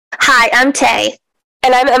Hi, I'm Tay,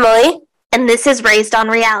 And I'm Emily, and this is Raised on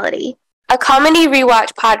Reality. a comedy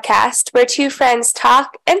rewatch podcast where two friends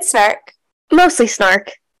talk and snark Mostly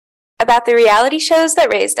snark. about the reality shows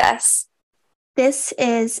that raised us. This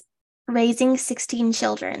is Raising 16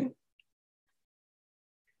 Children.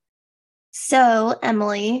 So,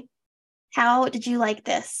 Emily, how did you like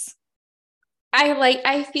this?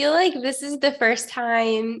 I feel like this is the first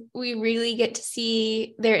time we really get to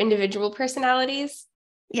see their individual personalities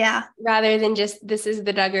Yeah. rather than just this is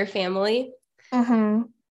the Duggar family. Mm-hmm.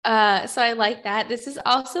 So I like that. This is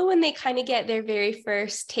also when they kind of get their very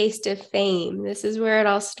first taste of fame. This is where it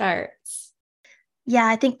all starts. Yeah,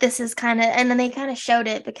 I think this is kind of, and then they kind of showed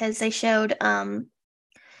it because they showed,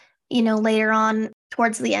 later on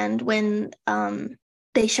towards the end when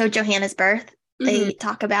they showed Johanna's birth, they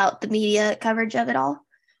talk about the media coverage of it all.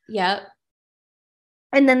 Yep.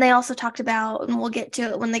 And then they also talked about, and we'll get to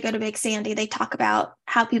it when they go to Big Sandy, they talk about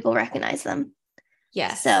how people recognize them.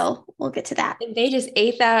 Yes. So we'll get to that. And they just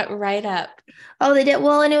ate that right up. Oh, they did.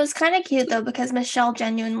 Well, and it was kind of cute though, because Michelle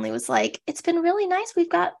genuinely was like, it's been really nice. We've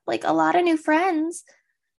got like a lot of new friends.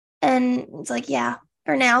 And it's like, yeah,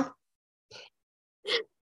 for now.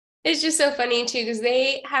 It's just so funny too, because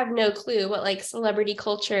they have no clue what like celebrity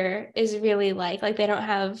culture is really like. Like they don't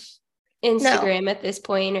have No. Instagram at this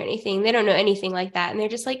point or anything. They don't know anything like that. And they're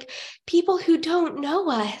just like, people who don't know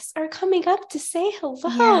us are coming up to say hello.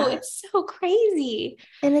 Yeah. It's so crazy.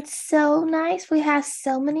 And it's so nice. We have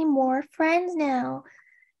so many more friends now.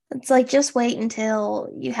 It's like, just wait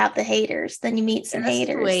until you have the haters. Then you meet some Just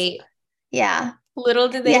haters. wait. Yeah. Little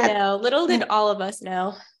did they know. Little did all of us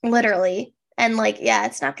know. Literally. And like, yeah,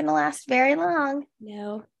 it's not going to last very long.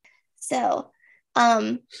 No. So,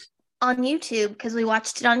 on YouTube, because we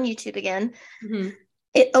watched it on YouTube again, Mm-hmm.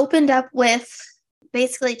 it opened up with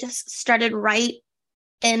basically just started right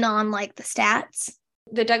in on like the stats.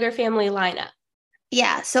 The Duggar family lineup.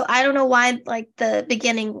 Yeah. So I don't know why like the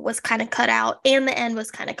beginning was kind of cut out and the end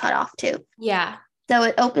was kind of cut off too. Yeah. So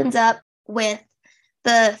it opens up with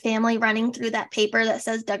the family running through that paper that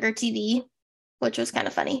says Duggar TV, which was kind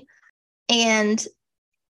of funny. And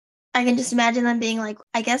I can just imagine them being like,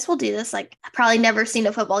 I guess we'll do this. Like, I've probably never seen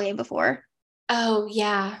a football game before. Oh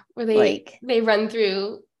yeah. Where Like, they run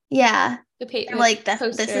through yeah. the paper. Like this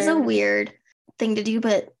is a weird thing to do,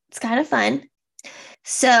 but it's kind of fun.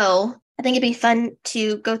 So I think it'd be fun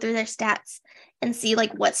to go through their stats and see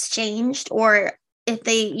like what's changed or if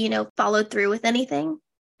they, followed through with anything.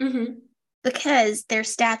 Mm-hmm. Because their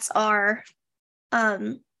stats are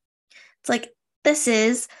it's like, this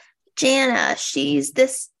is Jana, she's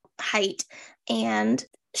this height and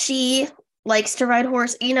she likes to ride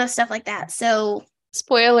horse, stuff like that. So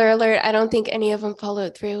spoiler alert, I don't think any of them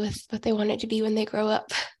followed through with what they wanted to be when they grow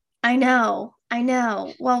up. I know.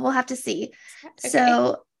 Well, we'll have to see. Okay.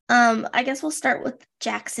 So I guess we'll start with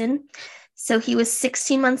Jackson. So he was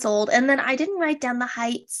 16 months old, and then I didn't write down the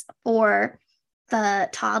heights for the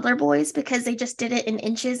toddler boys because they just did it in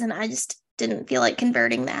inches and I just didn't feel like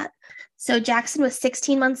converting that. So Jackson was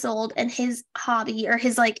 16 months old, and his hobby, or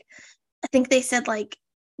his like, I think they said like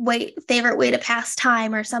favorite way to pass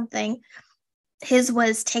time or something, his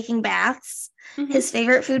was taking baths. Mm-hmm. His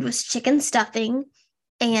favorite food was chicken stuffing,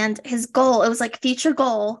 and his goal, it was like future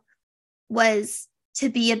goal, was to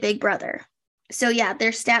be a big brother. So yeah,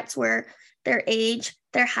 their stats were their age,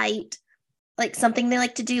 their height, like something they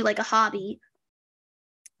like to do, like a hobby,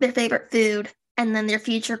 their favorite food, and then their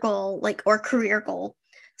future goal, like, or career goal.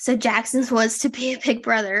 So Jackson's was to be a big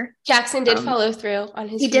brother. Jackson did follow through on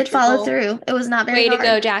his. He did follow through. It was not very hard. Way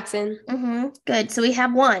to go, Jackson. Mm-hmm. Good. So we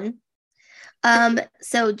have one.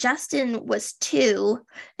 So Justin was 2,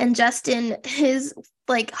 and Justin, his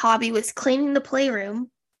like hobby was cleaning the playroom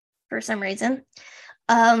for some reason.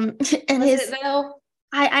 And was his it though?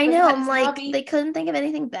 I know. I'm like, hobby? They couldn't think of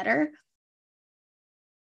anything better.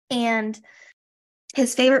 And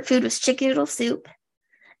his favorite food was chicken noodle soup.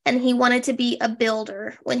 And he wanted to be a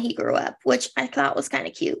builder when he grew up, which I thought was kind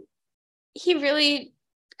of cute. He really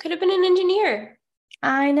could have been an engineer.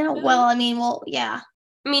 I know. Well, I mean, yeah.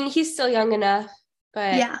 I mean, he's still young enough,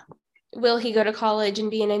 but yeah. Will he go to college and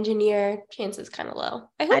be an engineer? Chances kind of low.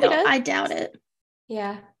 I hope he does. I doubt it.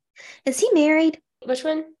 Yeah. Is he married? Which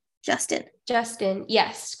one? Justin.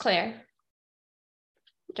 Yes, Claire.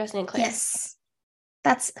 Justin and Claire. Yes.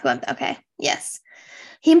 That's who I'm, okay. Yes.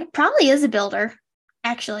 He probably is a builder,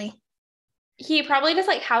 actually. He probably does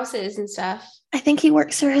like houses and stuff. I think he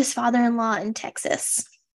works for his father-in-law in Texas.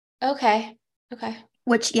 Okay.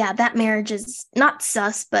 Which, yeah, that marriage is not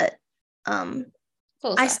sus, but I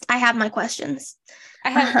have my questions. I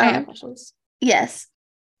have questions. Yes.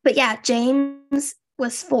 But yeah, James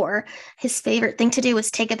was 4. His favorite thing to do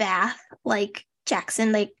was take a bath. Like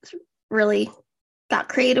Jackson, they really got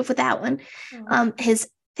creative with that one. His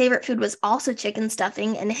favorite food was also chicken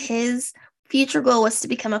stuffing, and his future goal was to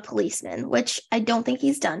become a policeman, which I don't think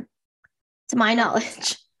he's done, to my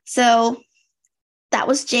knowledge. So that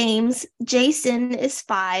was James. Jason is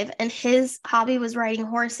 5, and his hobby was riding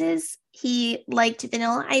horses. He liked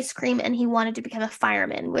vanilla ice cream, and he wanted to become a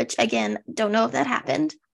fireman, which, again, don't know if that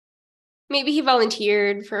happened. Maybe he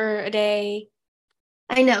volunteered for a day.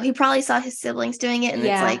 I know. He probably saw his siblings doing it, and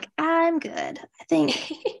it's like, I'm good. I think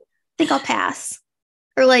I'll pass.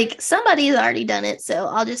 Or like, somebody's already done it, so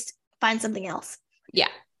I'll just find something else. Yeah.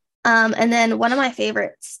 And then one of my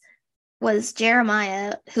favorites was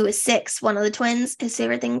Jeremiah, who is 6, one of the twins. His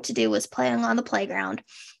favorite thing to do was playing on the playground.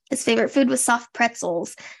 His favorite food was soft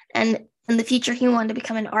pretzels. And in the future, he wanted to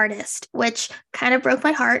become an artist, which kind of broke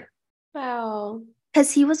my heart. Wow.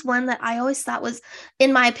 Because he was one that I always thought was,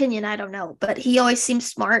 in my opinion, I don't know, but he always seemed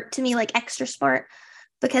smart to me, like extra smart.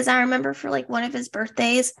 Because I remember for like one of his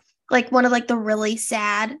birthdays, like one of like the really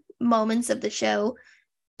sad moments of the show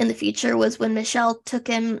in the future was when Michelle took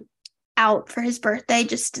him out for his birthday,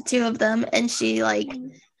 just the 2 of them, and she like,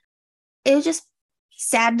 it was just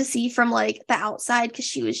sad to see from like the outside, because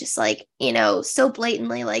she was just like, so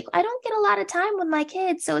blatantly like, I don't get a lot of time with my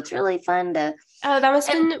kids, so it's really fun to. Oh, that must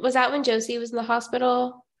have been, was that when Josie was in the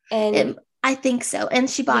hospital? And I think so. And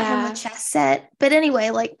she bought him a chess set. But anyway,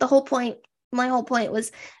 like my whole point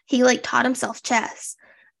was he like taught himself chess.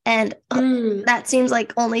 And that seems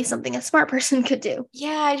like only something a smart person could do.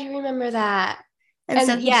 Yeah, I do remember that. And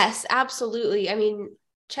so yes, absolutely. I mean,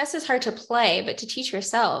 chess is hard to play, but to teach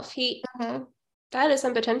yourself, that is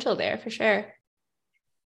some potential there for sure.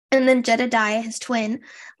 And then Jedediah, his twin,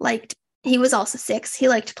 he was also 6. He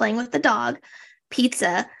liked playing with the dog,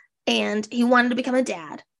 pizza, and he wanted to become a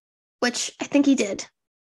dad, which I think he did.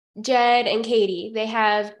 Jed and Katie, they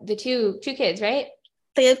have the two kids, right?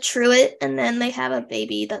 They have Truett, and then they have a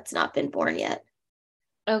baby that's not been born yet.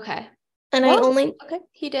 Okay. And okay,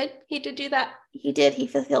 he did do that. He did. He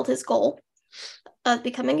fulfilled his goal of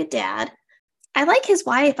becoming a dad. I like his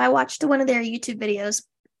wife. I watched one of their YouTube videos.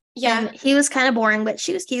 Yeah. And he was kind of boring, but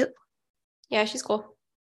she was cute. Yeah, she's cool.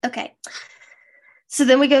 Okay. So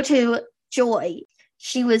then we go to Joy.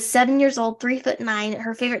 She was 7 years old, 3'9".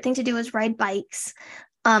 Her favorite thing to do was ride bikes.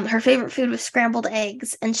 Her favorite food was scrambled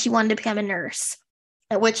eggs, and she wanted to become a nurse,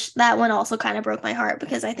 which that one also kind of broke my heart,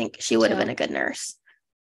 because I think she would have been a good nurse.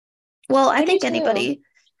 Well, I think anybody,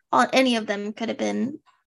 any of them could have been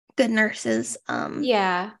good nurses.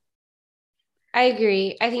 Yeah, I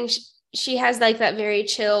agree. I think she has like that very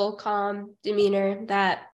chill, calm demeanor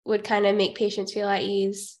that would kind of make patients feel at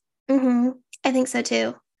ease. I think so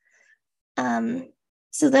too.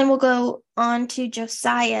 So then we'll go on to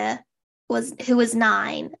Josiah, who was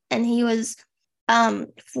 9, and he was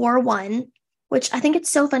 4'1", which I think it's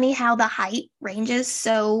so funny how the height ranges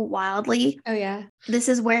so wildly. Oh, yeah. This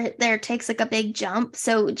is where there takes like a big jump.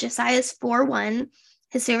 So Josiah's 4'1".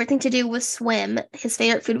 His favorite thing to do was swim. His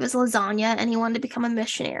favorite food was lasagna, and he wanted to become a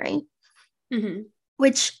missionary,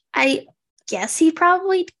 which I guess he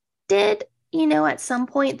probably did. At some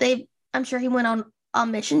point, I'm sure he went on a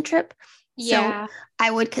mission trip. Yeah. So I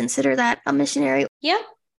would consider that a missionary. Yeah.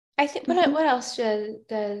 I think, what else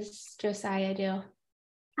does Josiah do?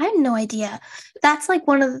 I have no idea. That's like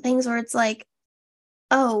one of the things where it's like,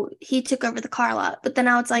 oh, he took over the car lot, but then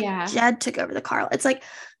now it's like Jed took over the car lot. It's like,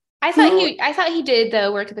 I thought he did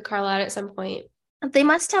the work at the car lot at some point. They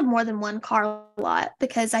must have more than one car lot,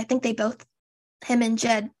 because I think him and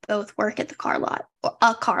Jed both work at the car lot, or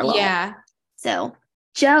a car lot. Yeah. So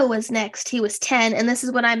Joe was next. He was 10, and this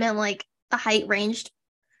is what I meant, like the height ranged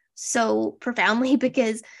so profoundly,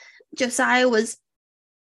 because Josiah was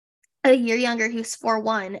a year younger. He was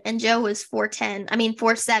 4'1", and Joe was 4'10". I mean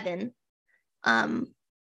 4'7".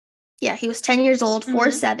 Yeah, he was 10 years old,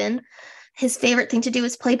 4'7". His favorite thing to do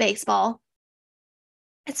was play baseball.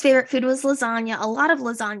 His favorite food was lasagna. A lot of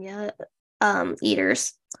lasagna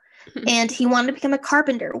eaters. And he wanted to become a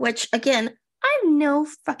carpenter, which, again, I have no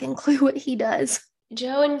fucking clue what he does.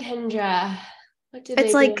 Joe and Kendra, what do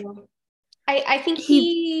they do? I think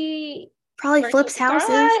he probably flips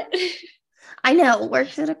houses. I know,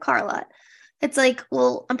 works at a car lot. It's like,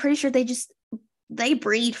 well, I'm pretty sure they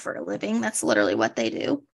breed for a living. That's literally what they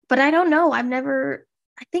do. But I don't know. I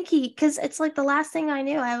think because it's like the last thing I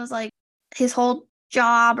knew, I was like, his whole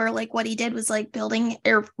job, or like what he did was like building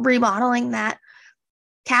or remodeling that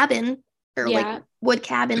cabin, or like wood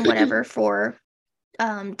cabin, whatever, for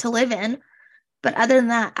to live in. But other than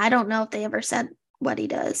that, I don't know if they ever said what he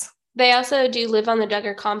does. They also do live on the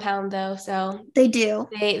Duggar compound, though, so they do.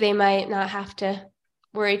 They might not have to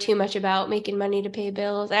worry too much about making money to pay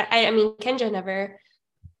bills. I mean, Kendra never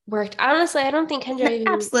worked. Honestly, I don't think Kendra even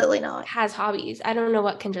absolutely not has hobbies. I don't know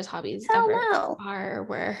what Kendra's hobbies Hell ever no. are or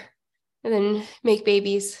were. And then make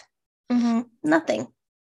babies. Nothing.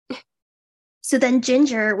 So then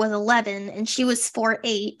Ginger was 11 and she was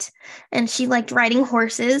 4'8", and she liked riding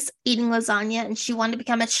horses, eating lasagna, and she wanted to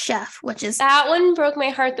become a chef, which is... That one broke my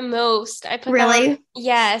heart the most. I put really? That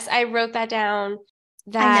yes, I wrote that down,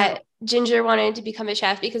 that Ginger wanted to become a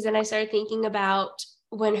chef, because then I started thinking about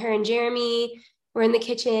when her and Jeremy were in the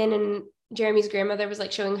kitchen and Jeremy's grandmother was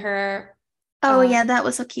like showing her. Oh, yeah, that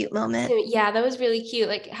was a cute moment. Yeah, that was really cute,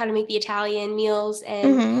 like how to make the Italian meals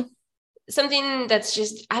and something that's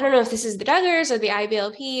just, I don't know if this is the Duggars or the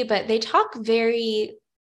IBLP, but they talk very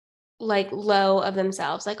like low of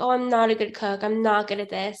themselves. Like, oh, I'm not a good cook. I'm not good at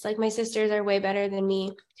this. Like my sisters are way better than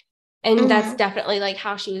me. And that's definitely like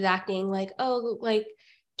how she was acting. Like, oh, like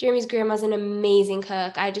Jeremy's grandma's an amazing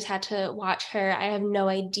cook. I just had to watch her. I have no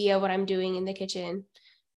idea what I'm doing in the kitchen.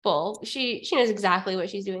 Well, she knows exactly what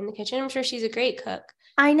she's doing in the kitchen. I'm sure she's a great cook.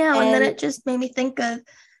 I know. And then it just made me think of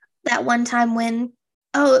that one time when,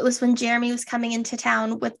 it was when Jeremy was coming into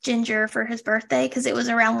town with Ginger for his birthday, because it was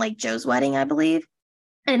around like Joe's wedding, I believe.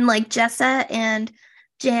 And like Jessa and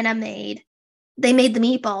Jana made the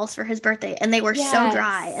meatballs for his birthday, and they were so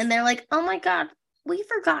dry. And they're like, oh my God, we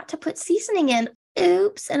forgot to put seasoning in.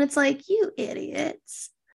 Oops. And it's like, you idiots.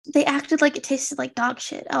 They acted like it tasted like dog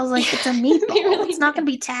shit. I was like, it's a meatball. Really it's not going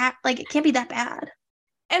to be like, it can't be that bad.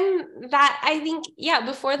 And that, I think,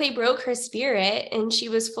 before they broke her spirit and she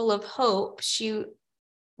was full of hope, she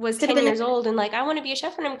was 10 years old and like, I want to be a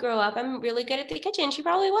chef when I grow up. I'm really good at the kitchen. She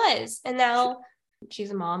probably was. And now she's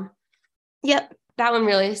a mom. Yep. That one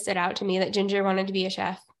really stood out to me, that Ginger wanted to be a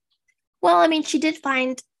chef. Well, I mean, she did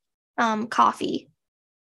find coffee.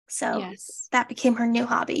 So that became her new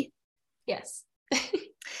hobby. Yes.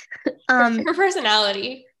 Her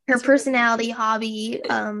personality. Her personality, hobby,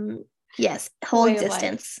 yes, whole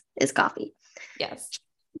existence is coffee. Yes.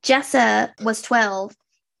 Jessa was 12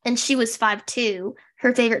 and she was 5'2".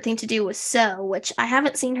 Her favorite thing to do was sew, which I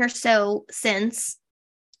haven't seen her sew since,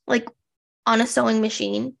 like on a sewing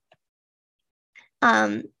machine.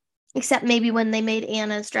 Except maybe when they made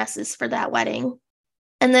Anna's dresses for that wedding.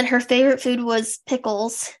 And then her favorite food was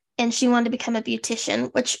pickles, and she wanted to become a beautician,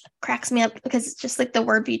 which cracks me up because it's just like the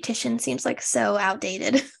word beautician seems like so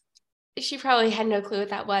outdated. She probably had no clue what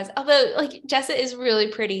that was. Although, like, Jessa is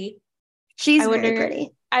really pretty. She's very pretty.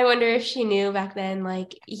 I wonder if she knew back then,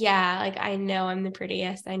 like, yeah, like, I know I'm the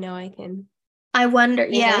prettiest. I know I can. I wonder,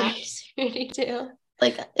 yeah. Pretty too.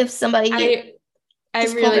 Like, if somebody I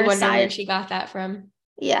really wonder where she got that from.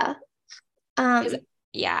 Yeah.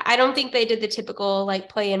 I don't think they did the typical, like,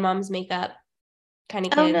 play in mom's makeup kind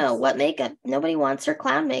of kids. Oh, no. What makeup? Nobody wants her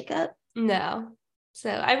clown makeup. No. So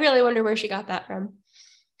I really wonder where she got that from.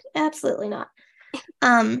 Absolutely not.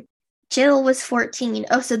 Jill was 14.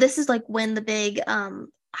 Oh, so this is like when the big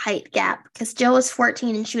height gap, because Jill was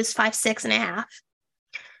 14 and she was 5'6.5".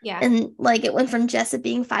 Yeah. And like it went from Jessa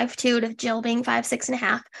being 5'2" to Jill being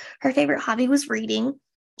 5'6.5". Her favorite hobby was reading.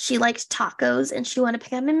 She liked tacos and she wanted to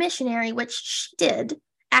become a missionary, which she did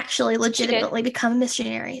actually legitimately become a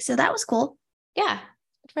missionary. So that was cool. Yeah,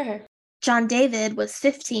 good for her. John David was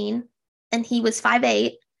 15 and he was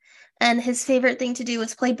 5'8". And his favorite thing to do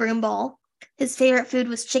was play broom ball. His favorite food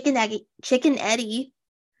was chicken Eddie,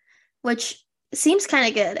 which seems kind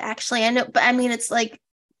of good, actually. I know, but I mean, it's like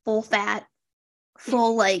full fat,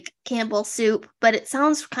 full like Campbell soup, but it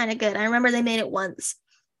sounds kind of good. I remember they made it once.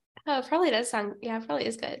 Oh, it probably does sound, it probably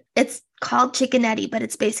is good. It's called chicken Eddie, but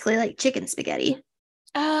it's basically like chicken spaghetti.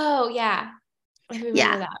 Oh, yeah. I remember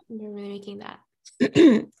that. I remember making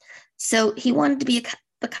that. So he wanted to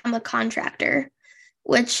become a contractor,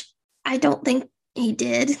 which I don't think he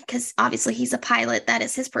did, because obviously he's a pilot. That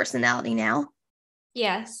is his personality now.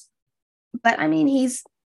 Yes. But I mean, he's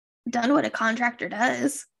done what a contractor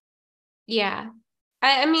does. Yeah.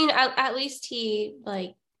 I mean, at least he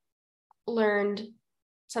like learned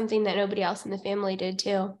something that nobody else in the family did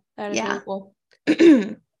too. That is really cool.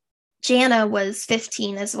 Jana was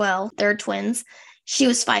 15 as well. They're twins. She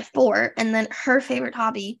was 5'4", and then her favorite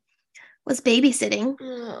hobby was babysitting.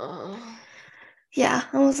 Oh. Yeah,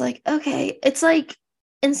 I was like, okay. It's like,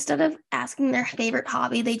 instead of asking their favorite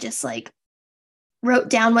hobby, they just like wrote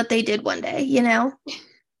down what they did one day, you know?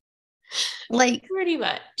 Like pretty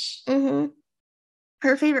much.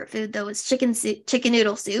 Her favorite food though was chicken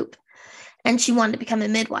noodle soup, and she wanted to become a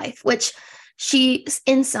midwife, which she,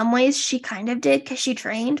 in some ways, she kind of did because she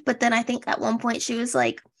trained. But then I think at one point she was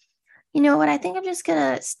like, you know what? I think I'm just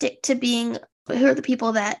gonna stick to being. Who are the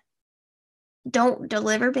people that don't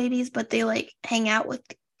deliver babies, but they like hang out with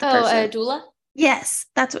the person. Doula? Yes,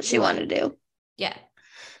 that's what she wanted to do. Yeah.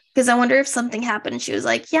 Because I wonder if something happened and she was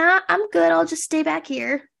like, yeah, I'm good. I'll just stay back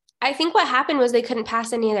here. I think what happened was they couldn't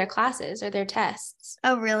pass any of their classes or their tests.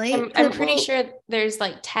 Oh, really? I'm pretty sure there's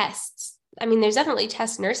like tests. I mean, there's definitely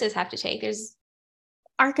tests nurses have to take. There's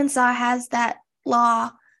Arkansas has that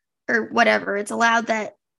law or whatever. It's allowed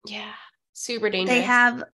that. Yeah, super dangerous. They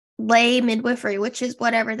have lay midwifery, which is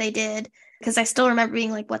whatever they did. Because I still remember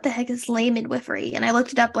being like, what the heck is lay midwifery? And I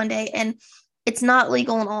looked it up one day, and it's not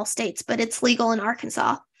legal in all states, but it's legal in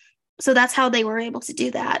Arkansas. So that's how they were able to do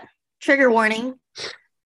that. Trigger warning.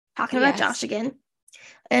 Talking about Josh again.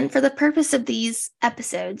 And for the purpose of these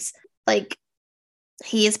episodes, like,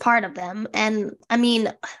 he is part of them. And I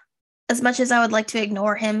mean, as much as I would like to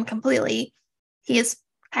ignore him completely, he is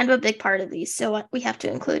kind of a big part of these. So we have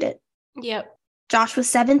to include it. Yep. Josh was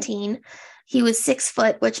 17. He was 6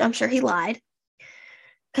 foot, which I'm sure he lied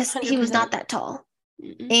because he was not that tall.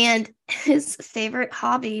 Mm-mm. And his favorite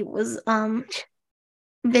hobby was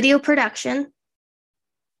video production.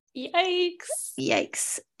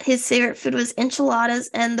 Yikes. His favorite food was enchiladas,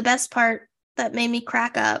 and the best part that made me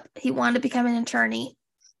crack up, he wanted to become an attorney.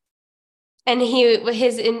 And his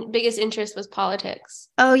biggest interest was politics.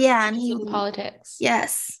 Oh, yeah. And he politics.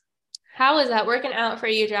 Yes. How is that working out for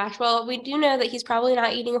you, Josh? Well, we do know that he's probably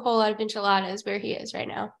not eating a whole lot of enchiladas where he is right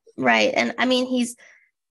now. Right. And I mean,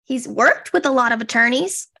 he's worked with a lot of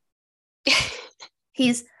attorneys.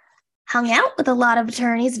 He's hung out with a lot of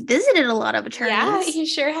attorneys, visited a lot of attorneys. Yeah, he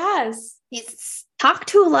sure has. He's talked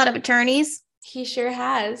to a lot of attorneys. He sure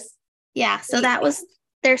has. Yeah, so that was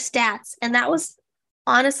their stats. And that was,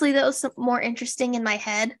 honestly, that was more interesting in my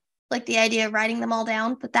head, like the idea of writing them all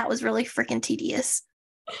down, but that was really freaking tedious.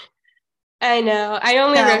 I know. I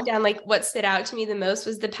only wrote down, like, what stood out to me the most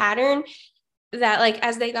was the pattern that, like,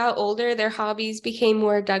 as they got older, their hobbies became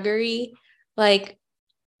more Duggar-y. Like,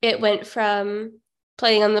 it went from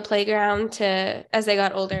playing on the playground to, as they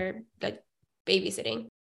got older, like, babysitting.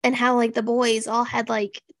 And how, like, the boys all had,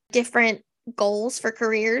 like, different goals for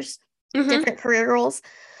careers, different career goals.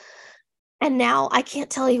 And now I can't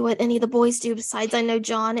tell you what any of the boys do besides I know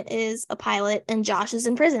John is a pilot and Josh is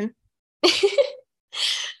in prison.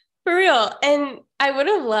 For real. And I would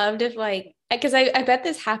have loved if, like, because I bet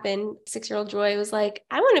this happened. 6-year-old Joy was like,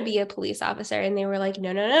 I want to be a police officer. And they were like,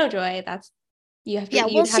 no, Joy, you have to,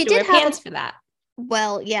 you have to wear pants for that.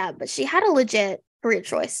 Well, yeah, but she had a legit career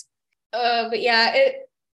choice. But yeah,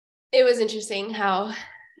 it was interesting how,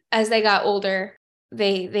 as they got older,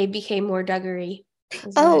 they became more Duggar-y.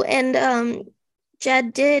 Oh, and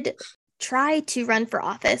Jed did try to run for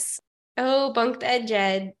office. Oh, bunk bed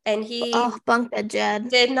Jed. And bunk bed Jed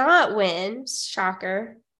did not win.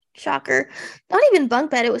 Shocker. Not even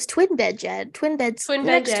bunk bed, it was twin bed Jed. Twin beds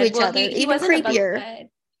next to each other. He even creepier.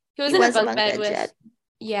 He was in a bunk bed with Jed.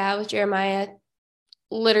 Yeah, with Jeremiah,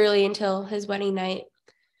 literally until his wedding night.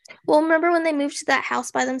 Well, remember when they moved to that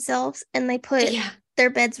house by themselves and they put their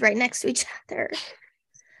beds right next to each other?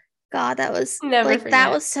 God, that was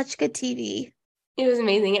that was such good TV. It was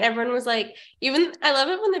amazing. And everyone was like, I love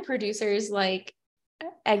it when the producers like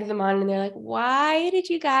egg them on and they're like, why did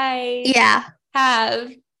you guys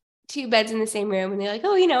have 2 beds in the same room? And they're like,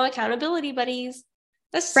 oh, accountability buddies.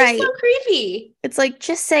 That's just so creepy. It's like,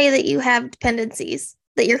 just say that you have dependencies,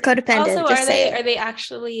 that you're codependent. Also, just are they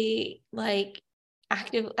actually like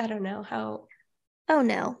active? I don't know how. Oh,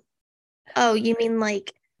 no. Oh, you mean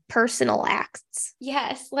like personal acts?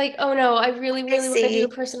 Yes. Like, oh no, I really want to do a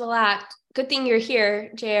personal act. Good thing you're here,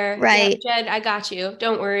 JR. Right. Yeah, Jed, I got you.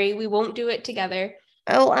 Don't worry. We won't do it together.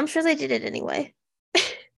 Oh, I'm sure they did it anyway.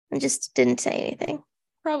 I just didn't say anything.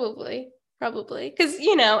 Probably. Because,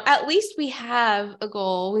 at least we have a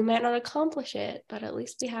goal. We might not accomplish it, but at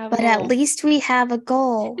least we have at least we have a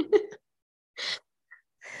goal.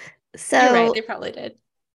 So you're right. They probably did.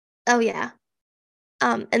 Oh, yeah.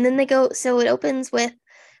 And then they go, so it opens with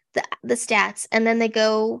the stats, and then they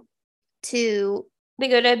go to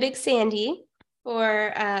Big Sandy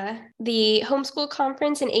for the homeschool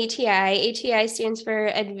conference in ATI. ATI stands for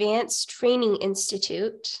Advanced Training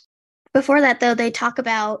Institute. Before that, though, they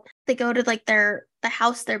go to like the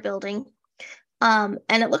house they're building, and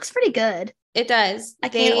it looks pretty good. It does. I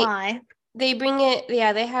can't lie. They bring it.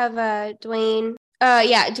 Yeah, they have Dwayne.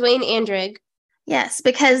 Dwayne Andrig. Yes,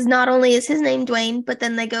 because not only is his name Dwayne, but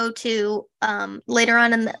then they go to later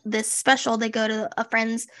on in this special, they go to a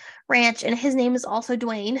friend's ranch, and his name is also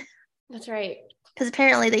Dwayne. That's right. Because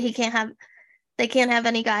apparently they can't have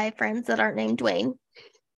any guy friends that aren't named Dwayne.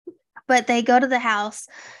 But they go to the house,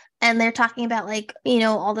 and they're talking about like,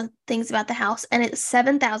 all the things about the house, and it's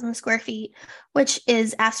 7,000 square feet, which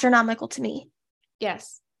is astronomical to me.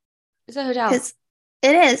 Yes. It's a hotel. Because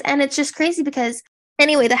it is. And it's just crazy because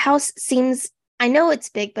anyway, the house seems, I know it's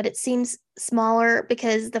big, but it seems smaller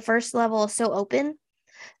because the first level is so open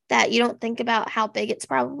that you don't think about how big it's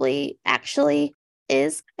probably actually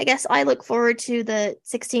is. I guess I look forward to the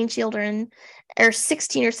 16 children or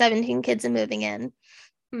 16 or 17 kids moving in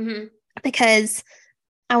because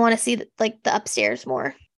I want to see the upstairs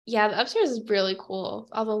more. Yeah, the upstairs is really cool.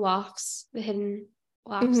 All the lofts, the hidden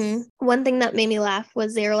lofts. One thing that made me laugh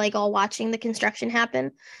was they were like all watching the construction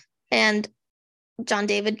happen, and John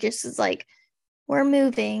David just is like, "We're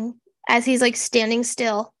moving," as he's like standing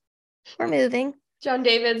still. We're moving. John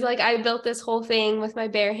David's like, I built this whole thing with my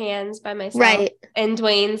bare hands by myself. Right. And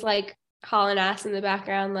Dwayne's like hauling ass in the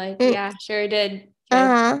background, like, yeah, sure did.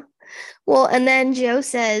 Well, and then Joe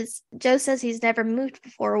says he's never moved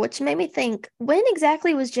before, which made me think, when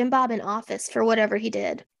exactly was Jim Bob in office for whatever he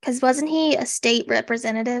did? Because wasn't he a state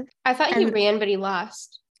representative? I thought he ran, but he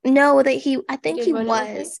lost. No, I think he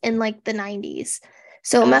was in like the 90s.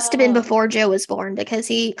 So it must have been before Joe was born, because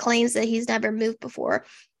he claims that he's never moved before.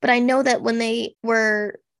 But I know that when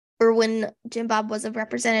Jim Bob was a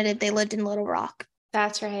representative, they lived in Little Rock.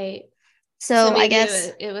 That's right. So I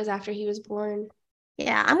guess it was after he was born.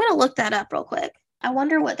 Yeah, I'm going to look that up real quick. I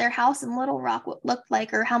wonder what their house in Little Rock would look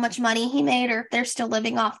like, or how much money he made, or if they're still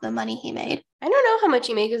living off the money he made. I don't know how much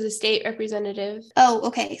he made as a state representative. Oh,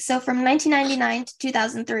 okay. So from 1999 to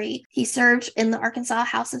 2003, he served in the Arkansas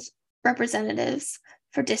House of Representatives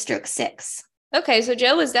for District 6. Okay, so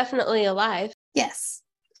Joe was definitely alive. Yes.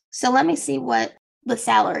 So let me see what the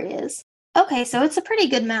salary is. Okay, so it's a pretty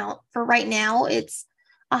good amount. For right now, it's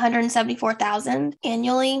 $174,000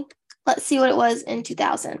 annually. Let's see what it was in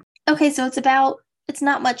 2000. Okay, so it's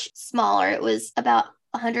not much smaller. It was about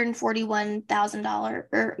 $141,000,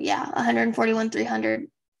 or $141,300.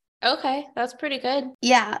 Okay, that's pretty good.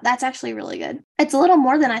 Yeah, that's actually really good. It's a little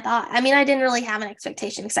more than I thought. I mean, I didn't really have an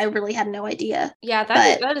expectation because I really had no idea. Yeah,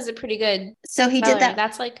 that is a pretty good. So he salary. Did that.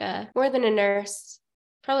 That's like more than a nurse.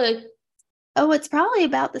 Probably. Oh, it's probably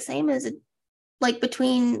about the same as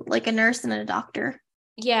between like a nurse and a doctor.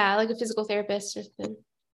 Yeah, like a physical therapist or something.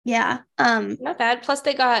 Yeah. Not bad. Plus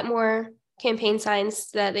they got more campaign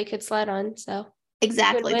signs that they could sled on. So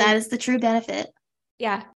exactly. That is the true benefit.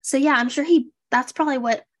 Yeah. So yeah, I'm sure that's probably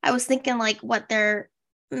what I was thinking, like what their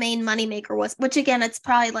main moneymaker was, which again, it's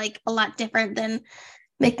probably like a lot different than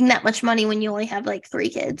making that much money when you only have like 3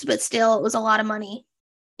 kids, but still it was a lot of money.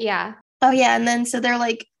 Yeah. Oh yeah. And then so they're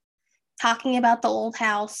like talking about the old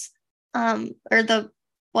house, or the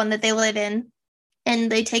one that they live in.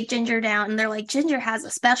 And they take Ginger down, and they're like, Ginger has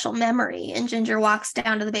a special memory. And Ginger walks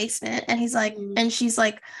down to the basement, and he's like, and she's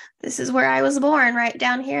like, this is where I was born, right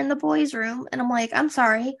down here in the boys' room. And I'm like, I'm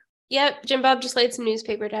sorry. Yep. Jim Bob just laid some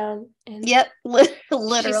newspaper down. And yep.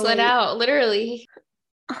 Literally. She slid out, literally.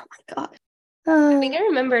 Oh my God. I think I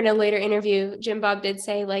remember in a later interview, Jim Bob did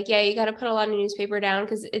say, like, yeah, you got to put a lot of newspaper down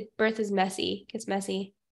because birth is messy. It's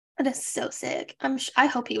messy. That is so sick. I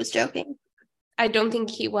hope he was joking. I don't think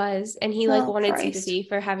he was. And he wanted sympathy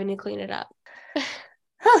for having to clean it up.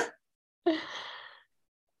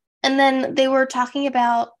 And then they were talking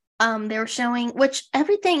about, they were showing,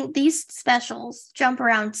 these specials jump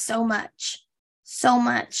around so much.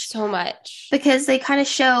 Because they kind of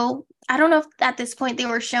show, I don't know if at this point they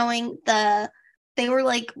were showing they were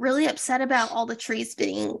like really upset about all the trees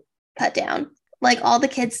being cut down. Like all the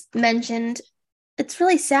kids mentioned, it's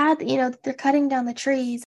really sad that, that they're cutting down the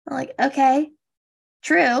trees. I'm like, okay.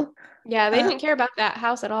 True. Yeah, they didn't care about that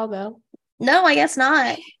house at all, though. No, I guess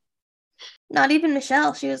not. Not even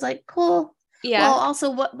Michelle. She was like, cool. Yeah. Well, also,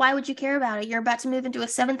 why would you care about it? You're about to move into a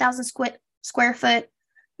 7,000 square foot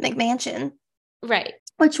McMansion. Right.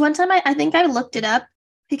 Which one time I think I looked it up,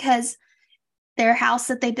 because their house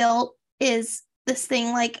that they built is this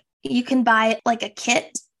thing, like you can buy like a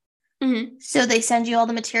kit. Mm-hmm. So they send you all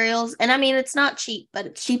the materials. And I mean, it's not cheap, but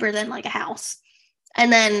it's cheaper than like a house.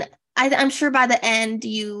 And then I'm sure by the end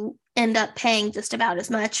you end up paying just about as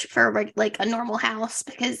much for like a normal house,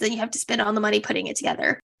 because then you have to spend all the money putting it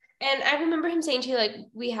together. And I remember him saying too, like,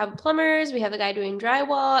 we have plumbers, we have the guy doing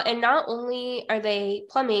drywall, and not only are they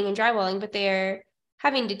plumbing and drywalling, but they're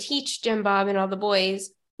having to teach Jim Bob and all the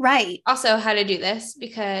boys also how to do this,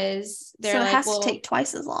 because they're so it has to take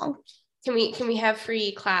twice as long. Can we have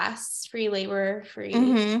free class, free labor, free?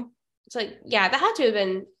 Mm-hmm. It's like, yeah, that had to have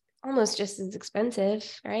been almost just as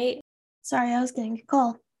expensive, right? Sorry, I was getting a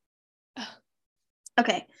call.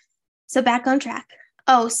 Okay, so back on track.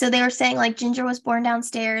 Oh, so they were saying like Ginger was born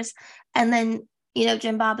downstairs, and then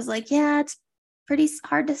Jim Bob was like, yeah, it's pretty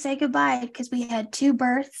hard to say goodbye because we had 2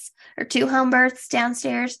 home births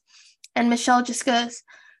downstairs. And Michelle just goes,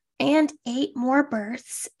 and 8 more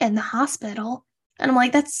births in the hospital. And I'm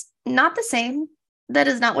like, that's not the same. That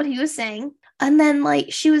is not what he was saying. And then,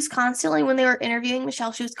 like, she was constantly, when they were interviewing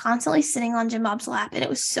Michelle, she was constantly sitting on Jim Bob's lap, and it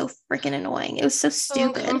was so freaking annoying. It was so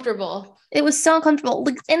stupid. So uncomfortable. It was so uncomfortable.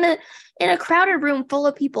 Like, in a crowded room full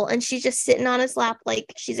of people, and she's just sitting on his lap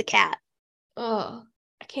like she's a cat. Oh,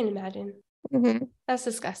 I can't imagine. Mm-hmm. That's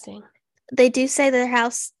disgusting. They do say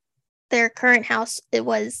their current house, it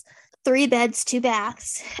was 3 beds, 2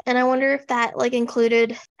 baths. And I wonder if that, like,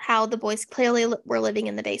 included how the boys clearly were living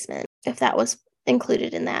in the basement, if that was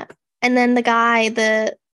included in that. And then the guy,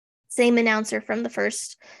 the same announcer from the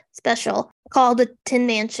first special, called the Tin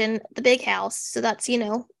Mansion the big house. So that's,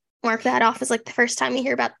 mark that off as like the first time you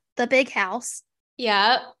hear about the big house.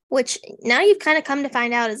 Yeah. Which now you've kind of come to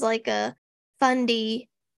find out is like a fundy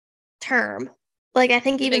term. Like, I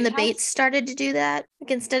think even the Bates started to do that. Like,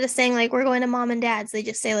 instead of saying, like, we're going to mom and dad's, they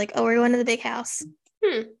just say, like, oh, we're going to the big house.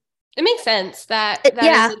 It makes sense that is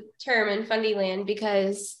a term in Fundyland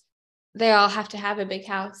because they all have to have a big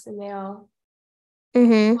house and they all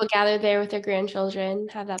will gather there with their grandchildren,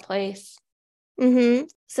 have that place.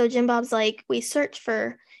 So Jim Bob's like, we searched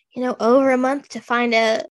for, over a month to find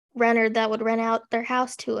a renter that would rent out their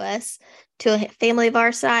house to us, to a family of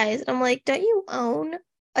our size. And I'm like, don't you own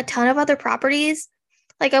a ton of other properties?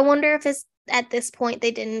 Like, I wonder if it's at this point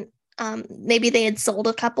they didn't, maybe they had sold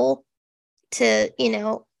a couple to,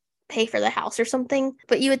 pay for the house or something.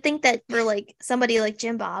 But you would think that for like somebody like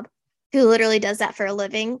Jim Bob, who literally does that for a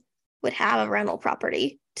living, would have a rental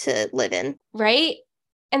property to live in. Right?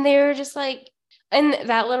 And they were just like, in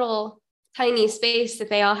that little tiny space that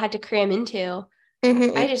they all had to cram into.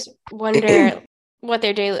 I just wonder what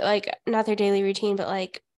their daily, like, not their daily routine, but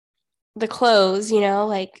like the clothes,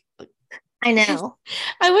 like. I know.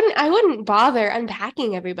 I wouldn't bother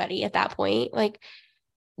unpacking everybody at that point. Like,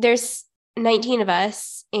 there's 19 of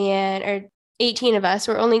us or 18 of us.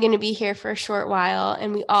 We're only going to be here for a short while,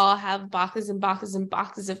 and we all have boxes and boxes and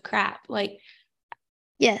boxes of crap. Like,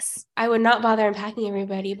 yes, I would not bother unpacking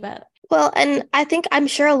everybody, but. Well, and I'm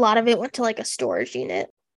sure a lot of it went to like a storage unit.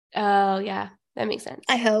 Oh, yeah. That makes sense.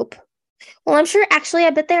 I hope. Well, I'm sure, actually, I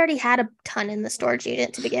bet they already had a ton in the storage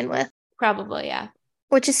unit to begin with. Probably, yeah.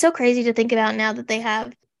 Which is so crazy to think about now that they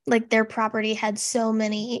have, like, their property had so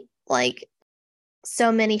many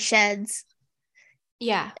sheds.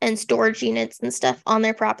 Yeah. And storage units and stuff on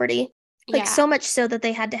their property. Like, so much so that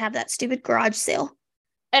they had to have that stupid garage sale.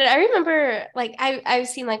 And I remember, like, I've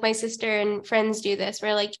seen, like, my sister and friends do this,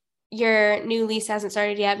 where, like, your new lease hasn't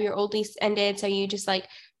started yet, but your old lease ended, so you just, like,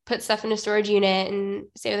 put stuff in a storage unit and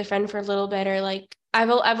stay with a friend for a little bit, or, like, I've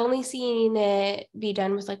only seen it be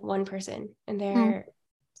done with, like, one person, and they're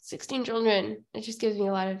 16 children. It just gives me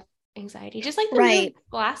a lot of anxiety, just like the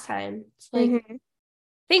last time. It's like,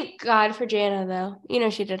 thank God for Jana, though.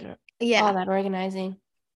 She did all that organizing.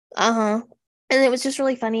 And it was just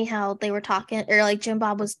really funny how they were talking, or like Jim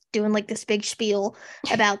Bob was doing like this big spiel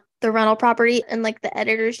about the rental property, and like the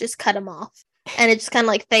editors just cut him off, and it just kind of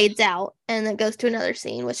like fades out, and then goes to another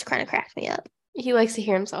scene, which kind of cracked me up. He likes to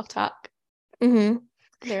hear himself talk. They're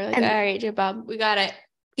like, all right, Jim Bob, we got it.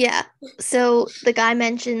 Yeah. So the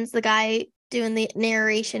guy doing the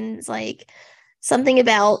narrations, like something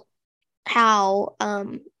about how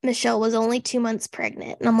Michelle was only 2 months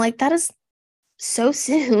pregnant, and I'm like, that is so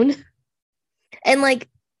soon. And like,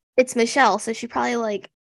 it's Michelle, so she probably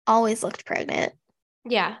like always looked pregnant.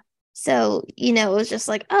 Yeah. So, it was just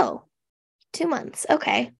like, oh, 2 months.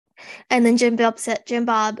 Okay. And then Jim Bob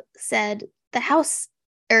said the house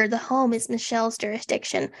or the home is Michelle's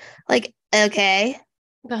jurisdiction. Like, okay.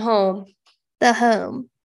 The home.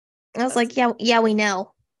 I was like, yeah, we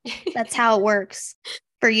know. That's how it works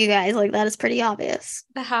for you guys. Like, that is pretty obvious.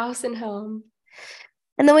 The house and home.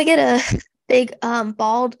 And then we get a big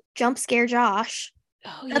bald jump scare Josh.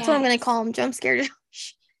 Oh, That's what I'm going to call him, jump scare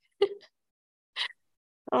Josh.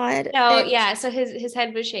 God. No, yeah, so his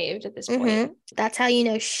head was shaved at this point. That's how you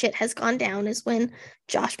know shit has gone down, is when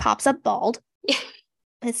Josh pops up bald.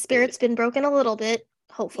 His spirit's been broken a little bit,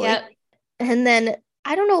 hopefully. Yep. And then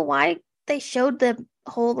I don't know why they showed the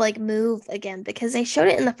whole like move again, because they showed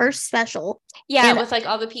it in the first special. Yeah, with like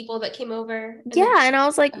all the people that came over. And I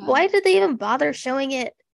was like, why did they even bother showing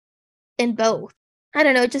it in both? I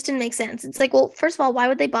don't know, it just didn't make sense. It's like, well, first of all, why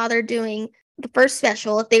would they bother doing the first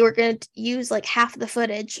special if they were going to use like half the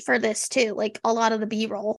footage for this too, like a lot of the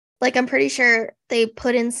B-roll? Like, I'm pretty sure they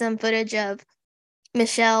put in some footage of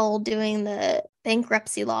Michelle doing the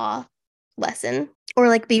bankruptcy law lesson, or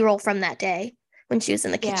like B-roll from that day, when she was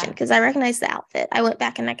in the kitchen because I recognized the outfit. I went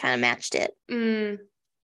back and I kind of matched it. It'd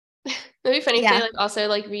be funny if they like also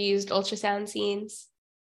like reused ultrasound scenes.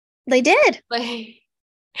 They did. Like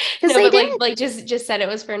no, they did. like just said it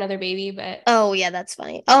was for another baby, but oh yeah, that's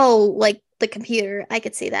funny. Oh, like the computer, I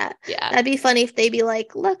could see that. Yeah, that'd be funny if they'd be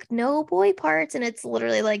like, look, no boy parts, and it's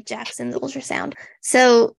literally like Jackson's ultrasound.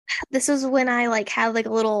 So this was when I like had like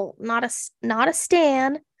a little not a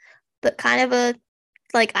stan, but kind of a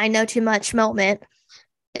like I know too much moment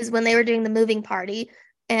is when they were doing the moving party,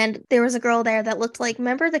 and there was a girl there that looked like,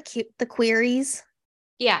 remember the Queries?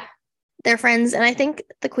 Yeah, they're friends, and I think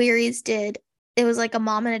the Queries did. It was like a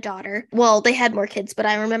mom and a daughter. Well, they had more kids, but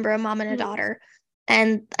I remember a mom and a daughter.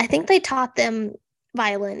 And I think they taught them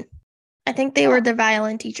violin. I think they were the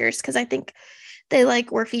violin teachers because I think they like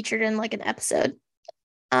were featured in like an episode.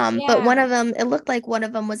 But one of them, it looked like one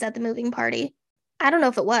of them was at the moving party. I don't know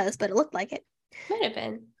if it was, but it looked like it. Might have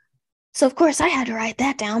been. So of course I had to write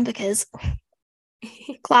that down because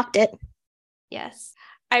clocked it. Yes.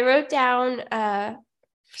 I wrote down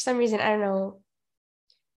for some reason, I don't know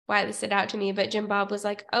why this stood out to me, but Jim Bob was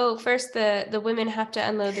like, oh, first the women have to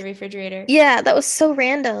unload the refrigerator. Yeah, that was so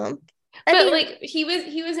random. I mean, like he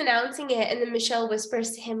was announcing it, and then Michelle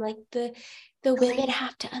whispers to him like the women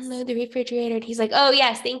have to unload the refrigerator, and he's like, oh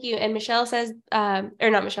yes, thank you. And Michelle says, or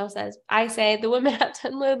not Michelle says, I say the women have to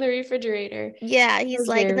unload the refrigerator. Yeah, he's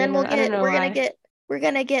like, and then we're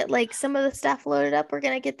gonna get like some of the stuff loaded up. We're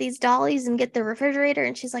gonna get these dollies and get the refrigerator.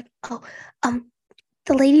 And she's like, oh,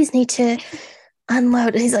 the ladies need to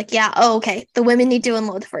unload. And he's like, yeah, oh, okay. The women need to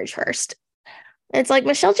unload the fridge first. And it's like,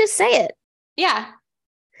 Michelle, just say it. Yeah.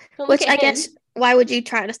 Which I guess, why would you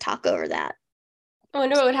try to talk over that? I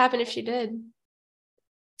wonder what would happen if she did.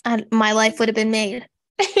 My life would have been made.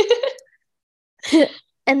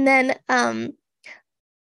 And then,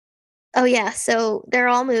 oh yeah, so they're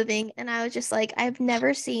all moving, and I was just like, I've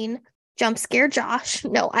never seen jump scare Josh.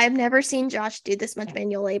 No, I've never seen Josh do this much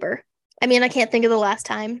manual labor. I mean, I can't think of the last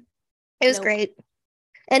time. It was great.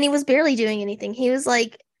 And he was barely doing anything. He was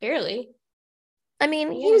like barely. I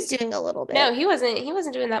mean, he was doing a little bit. No, he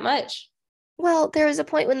wasn't doing that much. Well, there was a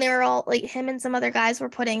point when they were all like him and some other guys were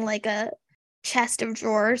putting like a chest of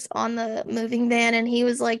drawers on the moving van, and he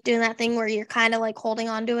was like doing that thing where you're kind of like holding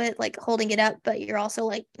onto it, like holding it up, but you're also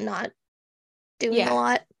like not doing a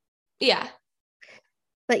lot. Yeah.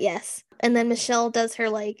 But yes. And then Michelle does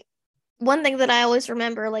her like one thing that I always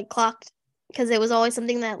remember, like clocked, because it was always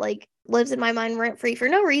something that like lives in my mind rent free for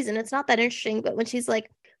no reason. It's not that interesting, but when she's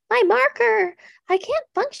like, my marker, I can't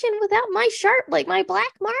function without my sharp, like my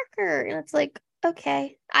black marker. And it's like,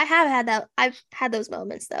 okay, I have had that. I've had those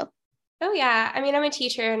moments though. Oh yeah. I mean, I'm a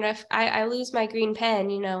teacher, and if I lose my green pen,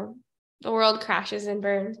 you know, the world crashes and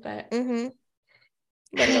burns, but literally.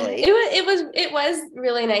 it was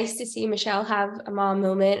really nice to see Michelle have a mom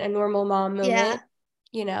moment, a normal mom moment. Yeah.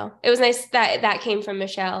 You know, it was nice that came from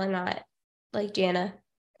Michelle and not like Jana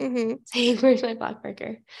saying, where's my black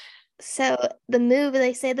marker? So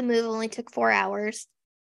they say the move only took 4 hours,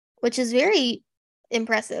 which is very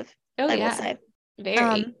impressive. Oh, I will say.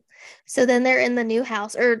 Very. So then they're in the new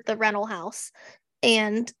house, or the rental house,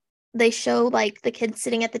 and they show like the kids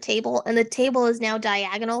sitting at the table, and the table is now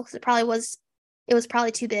diagonal because it was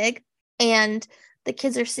probably too big, and the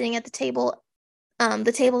kids are sitting at the table.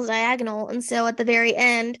 The table's diagonal, and so at the very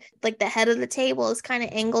end, like the head of the table is kind of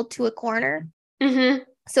angled to a corner.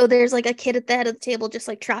 So there's like a kid at the head of the table just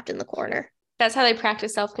like trapped in the corner. That's how they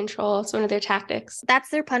practice self-control. It's one of their tactics. That's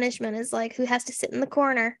their punishment, is like who has to sit in the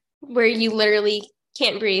corner. Where you literally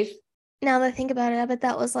can't breathe. Now that I think about it, I bet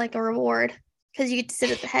that was like a reward because you get to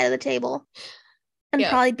sit at the head of the table and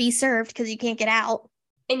probably be served because you can't get out.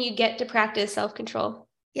 And you get to practice self-control.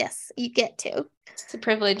 Yes, you get to. It's a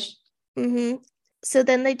privilege. So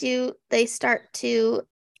then they start to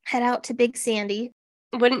head out to Big Sandy.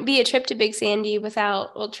 Wouldn't be a trip to Big Sandy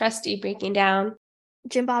without Old Trusty breaking down.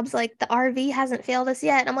 Jim Bob's like, the RV hasn't failed us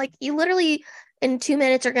yet. And I'm like, you literally in 2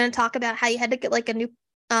 minutes are going to talk about how you had to get like a new,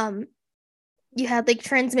 you had like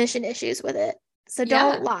transmission issues with it. So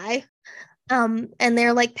don't lie. And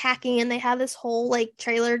they're like packing, and they have this whole like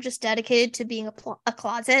trailer just dedicated to being a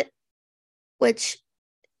closet, which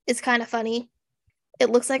is kind of funny. It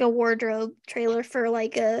looks like a wardrobe trailer for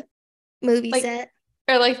like a movie set.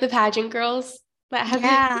 Or like the pageant girls that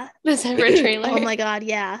have the separate trailer. Oh my God,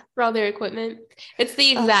 yeah. For all their equipment. It's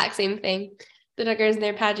the exact same thing. The Duggars and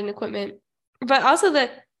their pageant equipment. But also the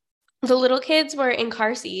little kids were in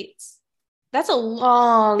car seats. That's a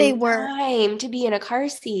long time to be in a car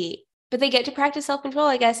seat. But they get to practice self-control,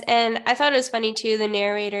 I guess. And I thought it was funny too. The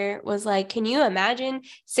narrator was like, can you imagine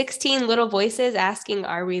 16 little voices asking,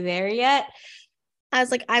 are we there yet? I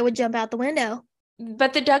was like, I would jump out the window.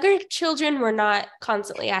 But the Duggar children were not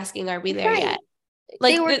constantly asking, "Are we there yet?"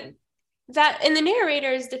 Like that in the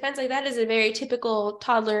narrator's defense, like that is a very typical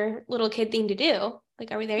toddler little kid thing to do.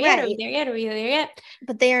 Like, are we there yet? Are we there yet? Are we there yet?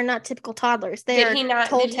 But they are not typical toddlers. They did he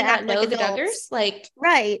not know the Duggars? Like,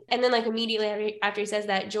 right. And then like immediately after he says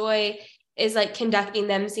that, Joy is like conducting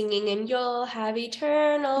them singing, and you'll have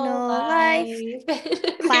eternal life.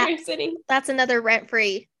 They're sitting. That's another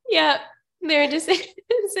rent-free. Yeah. They're just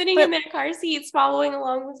sitting in their car seats following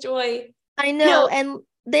along with Joy. I know. And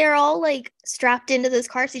they're all like strapped into those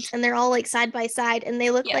car seats, and they're all like side by side, and they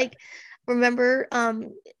look like, remember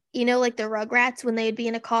like the Rugrats when they'd be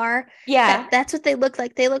in a car? Yeah. That's what they look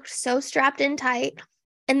like. They looked so strapped in tight,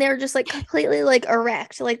 and they were just like completely like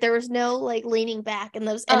erect. Like there was no like leaning back in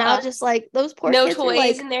those. And I was just like, those poor kids toys are,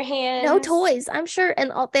 like, in their hands. No toys, I'm sure.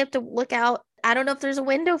 And they have to look out. I don't know if there's a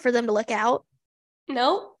window for them to look out.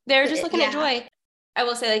 No, they're just looking at Joy. I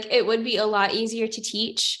will say, like, it would be a lot easier to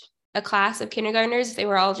teach a class of kindergartners if they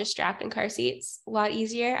were all just strapped in car seats. A lot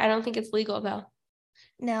easier. I don't think it's legal, though.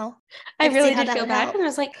 No. I really did feel bad. And I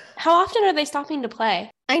was like, how often are they stopping to play?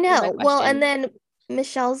 I know. Well, and then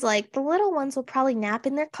Michelle's like, the little ones will probably nap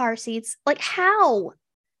in their car seats. Like, how?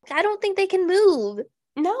 I don't think they can move.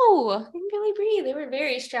 No, they can barely breathe. They were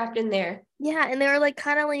very strapped in there. Yeah, and they were like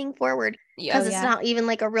kind of leaning forward because it's not even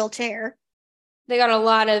like a real chair. They got a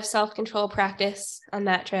lot of self-control practice on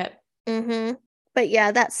that trip. Mm-hmm. But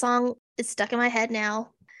yeah, that song is stuck in my head now.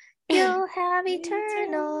 You'll have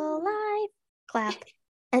eternal life. Clap.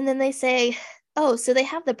 And then they say, oh, so they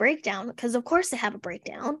have the breakdown, because of course they have a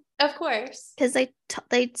breakdown. Of course. Because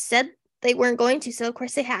they said they weren't going to, so of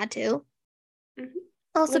course they had to. Mm-hmm.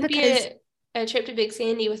 Also Wouldn't because be a trip to Big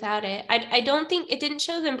Sandy without it. I don't think it didn't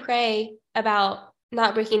show them pray about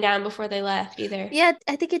not breaking down before they left either. Yeah,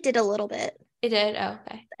 I think it did a little bit. It did? Oh,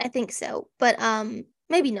 okay. I think so. But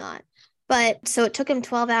maybe not. But so it took him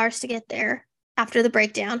 12 hours to get there after the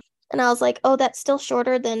breakdown. And I was like, oh, that's still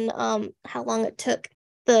shorter than how long it took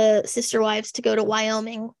the sister wives to go to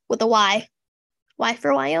Wyoming with a Y. Y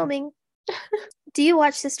for Wyoming. Do you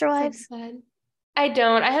watch Sister Wives? I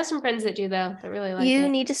don't. I have some friends that do, though, that really like it. You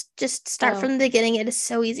need to just start from the beginning. It is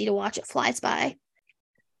so easy to watch. It flies by.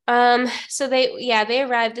 So they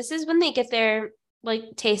arrive. This is when they get their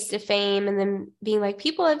like taste of fame, and then being like,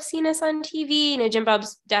 people have seen us on TV. Jim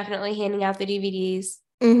Bob's definitely handing out the DVDs.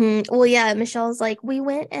 Mm-hmm. Well, yeah, Michelle's like, we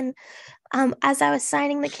went, and as I was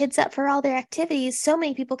signing the kids up for all their activities, so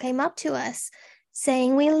many people came up to us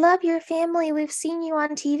saying, we love your family. We've seen you on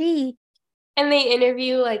TV. And they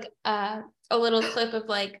interview like a little clip of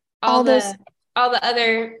like all the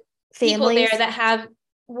other people there that have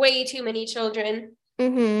way too many children.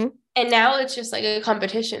 Mm-hmm. And now it's just like a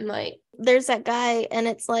competition. Like, there's that guy, and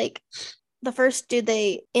it's like the first dude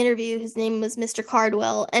they interview, his name was Mr.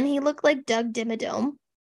 Cardwell, and he looked like Doug Dimmadome.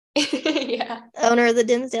 Yeah. Owner of the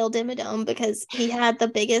Dimsdale Dimmadome, because he had the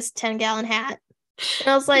biggest 10-gallon hat. And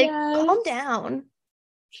I was like, calm down.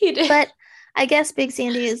 He did. But I guess Big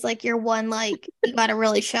Sandy is like your one, like, you got to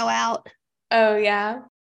really show out. Oh, yeah.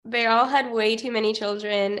 They all had way too many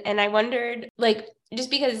children. And I wondered, like,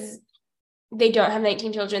 just because they don't have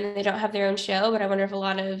 19 children, they don't have their own show, but I wonder if a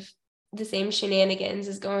lot of the same shenanigans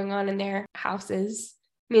is going on in their houses.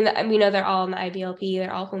 I mean, we know they're all in the IBLP,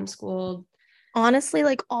 they're all homeschooled. Honestly,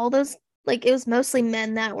 like all those, like it was mostly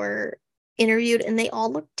men that were interviewed, and they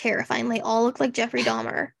all looked terrifying. They all looked like Jeffrey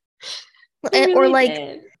Dahmer. Or like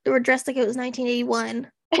they were dressed like it was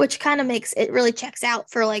 1981, which kind of makes it really checks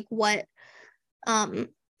out for like what,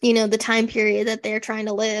 the time period that they're trying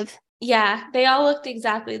to live. Yeah, they all looked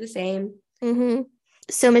exactly the same. Mm-hmm.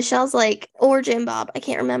 So Michelle's like, or Jim Bob, I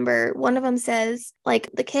can't remember. One of them says, like,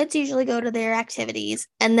 the kids usually go to their activities,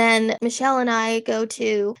 and then Michelle and I go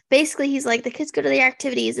to, basically he's like, the kids go to their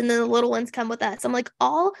activities, and then the little ones come with us. I'm like,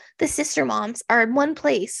 all the sister moms are in one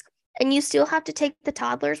place, and you still have to take the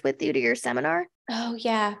toddlers with you to your seminar? Oh,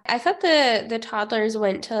 yeah. I thought the toddlers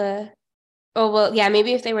went to, oh, well, yeah,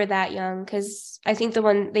 maybe if they were that young, because I think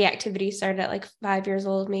the activity started at like 5 years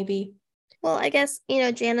old, maybe. Well, I guess,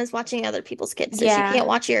 Jana's watching other people's kids, so she can't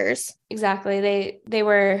watch yours. Exactly. They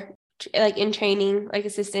were like in training, like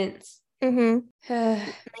assistants. Mm-hmm.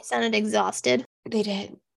 They sounded exhausted. They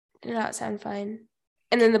did not sound fun.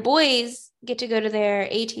 And then the boys get to go to their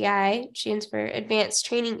ATI, stands for Advanced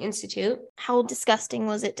Training Institute. How disgusting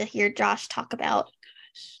was it to hear Josh talk about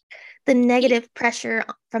the negative pressure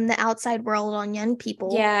from the outside world on young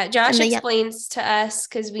people? Yeah, Josh explains to us,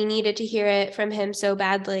 because we needed to hear it from him so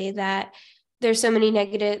badly, that there's so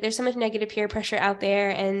much negative peer pressure out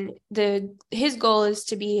there, and his goal is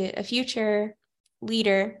to be a future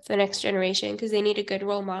leader for the next generation, because they need a good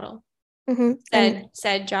role model. Mm-hmm.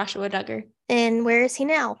 Said Joshua Duggar. And where is he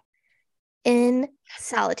now? In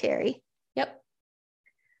solitary. Yep.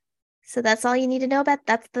 So that's all you need to know about.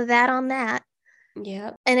 That's that on that.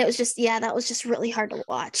 Yep. And it was just, that was just really hard to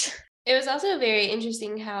watch. It was also very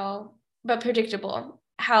interesting but predictable,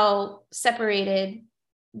 how separated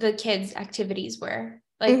the kids' activities were.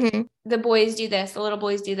 Like the boys do this, the little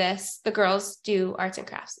boys do this, the girls do arts and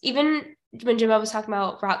crafts. Even when Jimbo was talking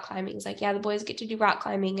about rock climbing, it's like, yeah, the boys get to do rock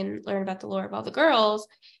climbing and learn about the lore, while the girls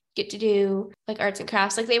get to do like arts and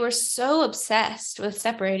crafts. Like they were so obsessed with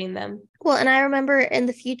separating them. Well, and I remember in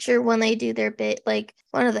the future when they do their bit, like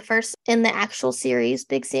one of the first in the actual series,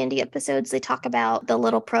 Big Sandy episodes, they talk about the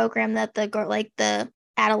little program that the girl, like the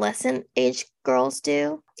adolescent age girls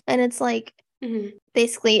do. And it's like,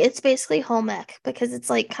 basically home ec, because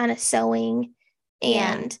it's like kind of sewing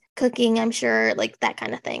and cooking, I'm sure, like that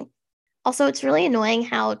kind of thing. Also, it's really annoying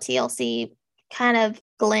how TLC kind of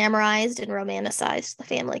glamorized and romanticized the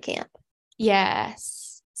family camp.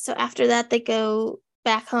 Yes. So after that, they go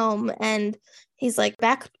back home, and he's like,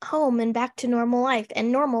 back home and back to normal life.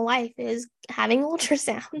 And normal life is having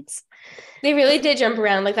ultrasounds. They really did jump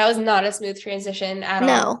around. Like that was not a smooth transition at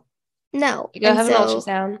all. No. You go have an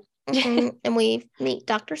ultrasound. And we meet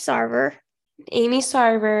Dr. Sarver. Amy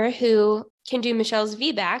Sarver, who can do Michelle's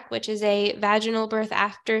VBAC, which is a vaginal birth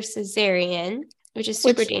after cesarean, which is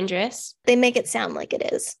super dangerous. They make it sound like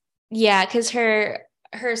it is. Yeah, because her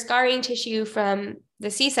scarring tissue from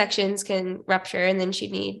the C-sections can rupture, and then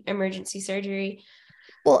she'd need emergency surgery.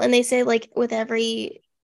 Well, and they say like with every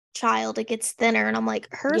child it gets thinner, and I'm like,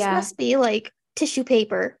 hers must be like tissue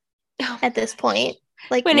paper at this point.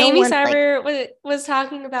 Like when Amy Sarver was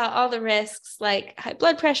talking about all the risks, like high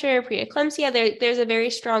blood pressure, preeclampsia, there's a very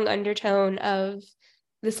strong undertone of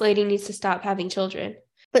this lady needs to stop having children.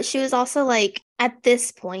 But she was also like, at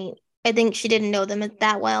this point, I think she didn't know them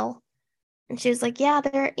that well. And she was like, yeah,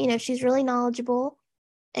 she's really knowledgeable.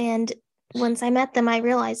 And once I met them, I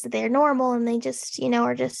realized that they're normal and they just,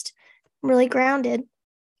 are just really grounded,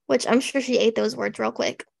 which I'm sure she ate those words real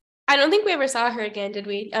quick. I don't think we ever saw her again, did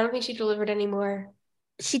we? I don't think she delivered anymore.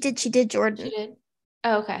 She did, Jordan. She did?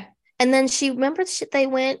 Oh, okay. And then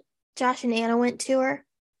Josh and Anna went to her.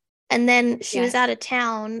 And then she was out of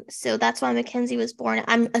town. So that's why Mackenzie was born.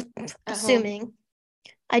 I'm assuming.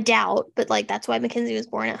 I doubt, but like that's why Mackenzie was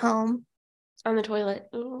born at home. On the toilet.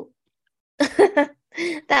 Ooh. That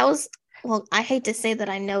was, well, I hate to say that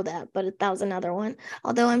I know that, but that was another one.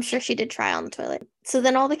 Although I'm sure she did try on the toilet. So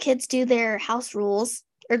then all the kids do their house rules,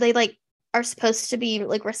 or they like are supposed to be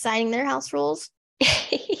like reciting their house rules.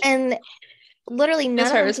 And literally none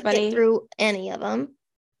of them can get through any of them.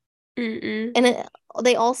 And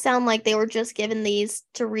they all sound like they were just given these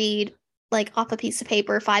to read like off a piece of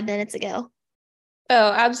paper 5 minutes ago.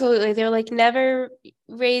 Oh, absolutely. They're like, never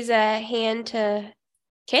raise a hand to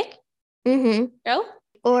kick? No?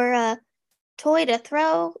 Or a toy to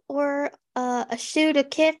throw, or a shoe to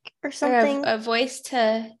kick, or something. Or a voice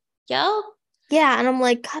to yell? Yeah, and I'm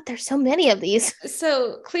like, God, there's so many of these.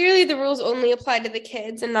 So clearly the rules only apply to the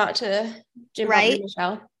kids and not to Jim and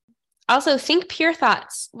Michelle. Also, think pure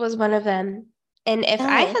thoughts was one of them. And if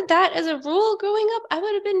I had that as a rule growing up, I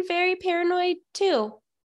would have been very paranoid too.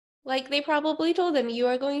 Like they probably told them, you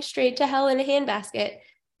are going straight to hell in a handbasket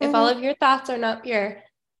if all of your thoughts are not pure.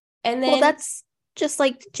 And then, well, that's just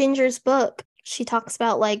like Ginger's book. She talks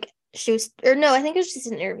about like I think it was just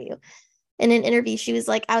an interview. In an interview, she was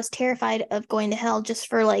like, I was terrified of going to hell just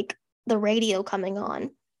for like the radio coming on.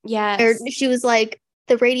 Yes. Or she was like,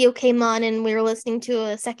 the radio came on and we were listening to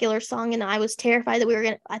a secular song, and I was terrified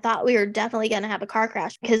that I thought we were definitely going to have a car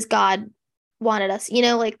crash because God wanted us,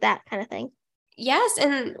 like that kind of thing. Yes.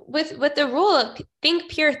 And with the rule of think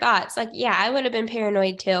pure thoughts, like, yeah, I would have been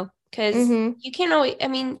paranoid too, because you can't always,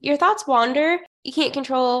 your thoughts wander. You can't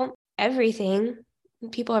control everything.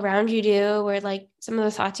 People around you do, or like some of the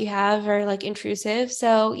thoughts you have are like intrusive.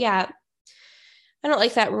 So yeah, I don't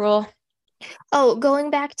like that rule. Oh, going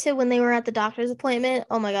back to when they were at the doctor's appointment.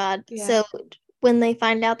 Oh my God. Yeah. So when they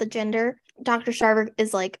find out the gender, Dr. Sarver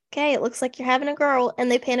is like, okay, it looks like you're having a girl. And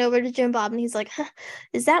they pan over to Jim Bob and he's like, huh,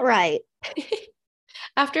 is that right?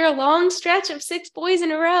 After a long stretch of 6 boys in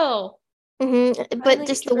a row. But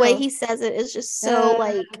just the way he says it is just so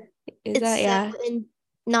like, so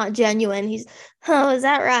not genuine. He's, is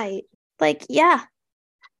that right? Like, yeah,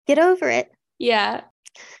 get over it. Yeah.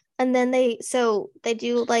 And then they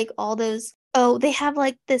do like all those, they have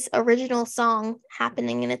like this original song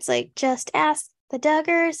happening, and it's like, just ask the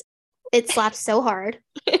Duggars. It slaps so hard.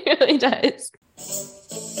 It really does.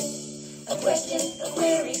 A question, a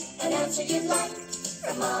query, an answer you'd like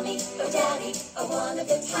from mommy or daddy or one of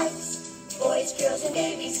the types. Boys, girls, and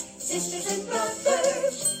babies, sisters and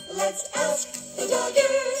brothers, let's ask the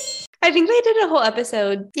Duggars. I think they did a whole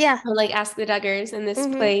episode. Yeah. On, like, Ask the Duggars, and this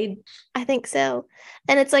played. I think so.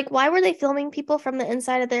 And it's like, why were they filming people from the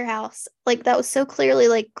inside of their house? Like, that was so clearly,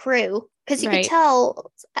 like, crew. Because you could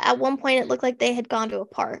tell at one point it looked like they had gone to a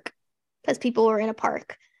park. Because people were in a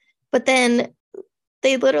park. But then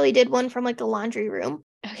they literally did one from, like, a laundry room.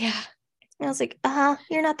 Oh, yeah. And I was like,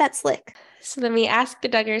 you're not that slick. So then we asked the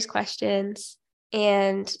Duggars questions,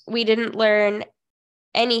 and we didn't learn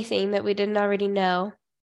anything that we didn't already know.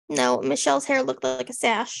 No, Michelle's hair looked like a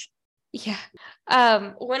sash. Yeah.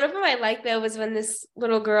 One of them I liked, though, was when this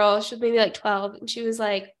little girl, she was maybe like 12, and she was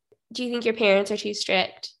like, do you think your parents are too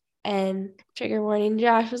strict? And trigger warning,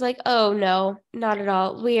 Josh was like, oh, no, not at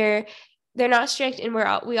all. They're not strict, and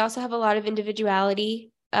we also have a lot of individuality.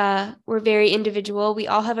 We're very individual. We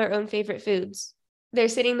all have our own favorite foods. They're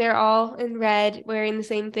sitting there all in red, wearing the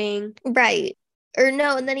same thing. Right. Or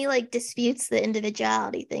no, and then he like disputes the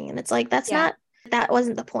individuality thing. And it's like, that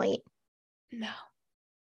wasn't the point. No,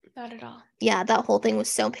 not at all. Yeah, that whole thing was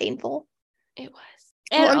so painful. It was.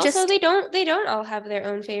 And also they don't all have their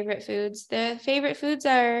own favorite foods. The favorite foods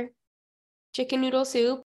are chicken noodle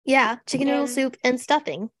soup. Yeah, chicken noodle soup and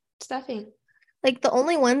stuffing. Like the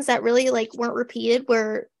only ones that really like weren't repeated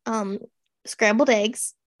were scrambled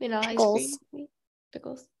eggs,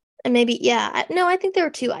 pickles. And maybe, I think there were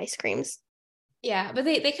 2 ice creams. Yeah, but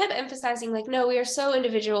they kept emphasizing like, no, we are so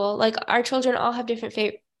individual. Like our children all have different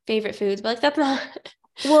favorite foods, but like that's not.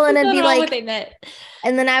 Well, and it'd be like what they meant.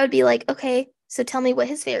 And then I would be like, okay, so tell me what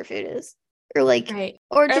his favorite food is, or like, right,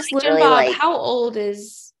 or just like literally Bob, like, how old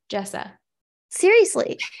is Jessa?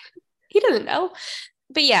 Seriously, he doesn't know.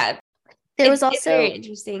 But yeah, it's very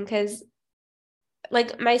interesting because,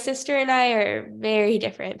 like, my sister and I are very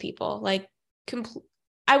different people. Like,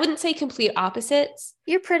 I wouldn't say complete opposites.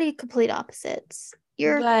 You're pretty complete opposites.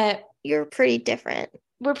 You're pretty different.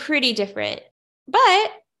 We're pretty different.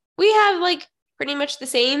 But we have, like, pretty much the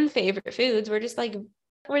same favorite foods. We're just, like,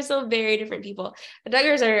 we're still very different people. The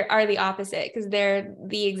Duggars are the opposite because they're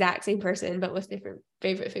the exact same person, but with different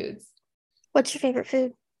favorite foods. What's your favorite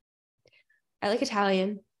food? I like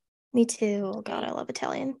Italian. Me too. Oh, God, I love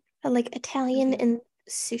Italian. I like Italian and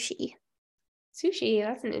sushi. Sushi,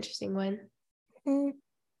 that's an interesting one.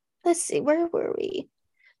 Let's see, where were we?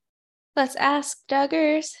 Let's ask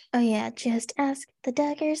Duggars. Oh yeah, just ask the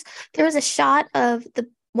Duggars. There was a shot of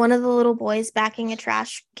one of the little boys backing a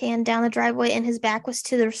trash can down the driveway, and his back was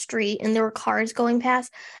to the street, and there were cars going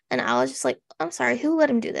past, and I was just like, I'm sorry, who let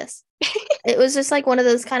him do this? It was just like one of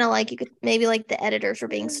those kind of like, you could maybe like the editors were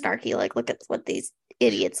being snarky, like, look at what these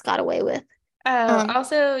idiots got away with.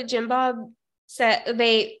 Also, Jim Bob said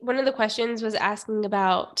one of the questions was asking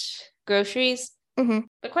about groceries. Mm-hmm.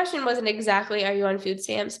 The question wasn't exactly, are you on food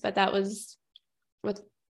stamps? But that was what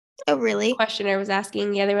the questioner was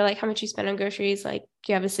asking. Yeah, they were like, how much you spend on groceries? Like,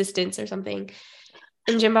 do you have assistance or something?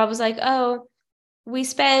 And Jim Bob was like, oh, we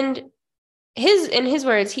spend, in his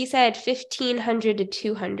words, he said $1,500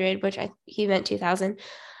 to $200, which he meant 2,000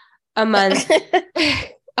 a month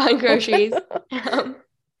on groceries.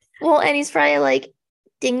 Well, and he's probably like,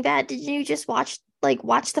 dingbat, did you just watch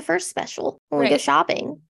the first special when we go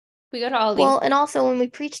shopping? We go to Aldi. Well, and also when we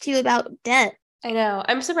preach to you about debt. I know.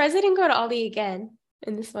 I'm surprised they didn't go to Aldi again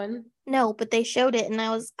in this one. No, but they showed it, and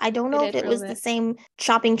I don't know if it was the same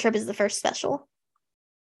shopping trip as the first special.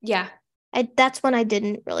 Yeah. That's when I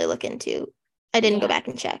didn't really look into. I didn't go back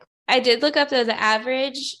and check. I did look up, though, the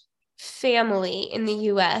average family in the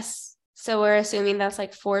U.S., so we're assuming that's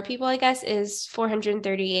like 4 people, I guess, is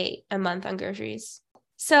 $438 a month on groceries.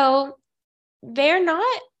 So they're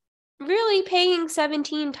not really paying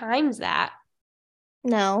 17 times that.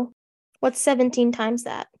 No. What's 17 times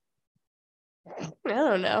that? I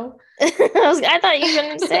don't know. I thought you were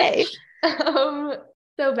going to say.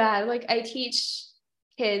 So bad. Like, I teach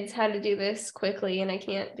kids how to do this quickly, and I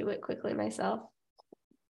can't do it quickly myself.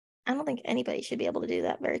 I don't think anybody should be able to do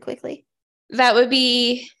that very quickly. That would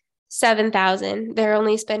be 7,000. They're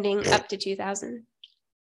only spending up to 2,000.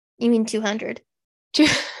 You mean 200?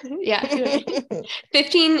 Yeah, 200.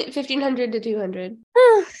 1,500 to 200.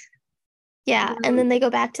 Yeah, and then they go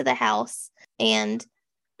back to the house, and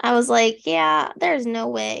I was like, yeah, there's no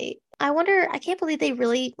way. I can't believe they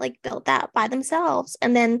really like built that by themselves.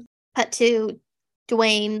 And then cut to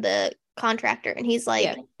Dwayne, the contractor, and he's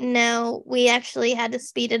like, no, we actually had to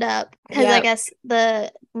speed it up because I guess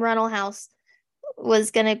the rental house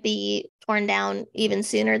was going to be torn down even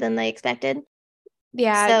sooner than they expected.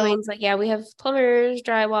 Yeah, so, Dwayne's like, yeah, we have plumbers,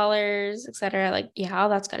 drywallers, etc. Like, yeah, all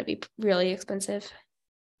that's got to be really expensive.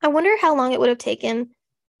 I wonder how long it would have taken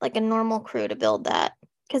like a normal crew to build that.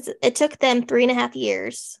 because it took them 3.5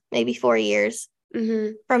 years, maybe 4 years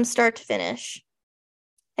from start to finish.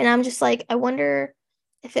 And I'm just like, I wonder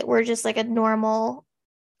if it were just like a normal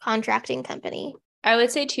contracting company. I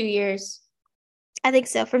would say 2 years. I think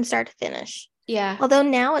so, from start to finish. Yeah. Although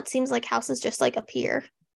now it seems like houses just like appear.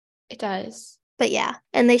 It does. But yeah,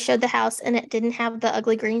 and they showed the house and it didn't have the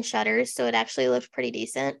ugly green shutters, so it actually looked pretty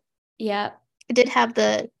decent. Yeah. It did have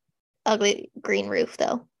the ugly green roof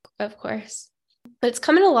though. Of course. But it's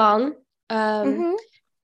coming along. Then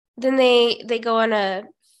they go on a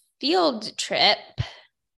field trip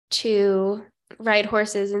to ride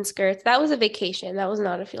horses and skirts. That was a vacation. That was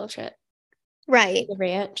not a field trip. Right. The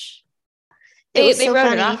ranch. They wrote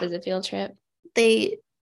funny. It off as a field trip. They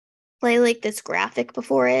play like this graphic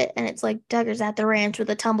before it, and it's like Duggar's at the ranch with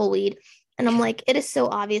a tumbleweed. And I'm like, it is so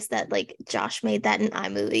obvious that like Josh made that in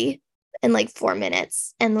iMovie in like 4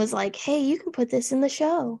 minutes and was like, hey, you can put this in the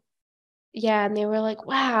show. Yeah, and they were like,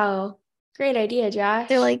 wow, great idea, Josh.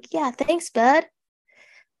 They're like, yeah, thanks, bud.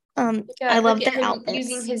 I love their outfits.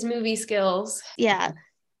 Using his movie skills. Yeah.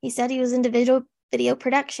 He said he was into video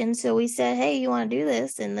production, so we said, hey, you want to do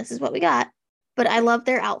this? And this is what we got. But I love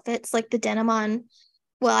their outfits, like the denim on,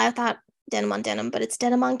 well, I thought denim on denim, but it's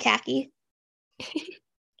denim on khaki.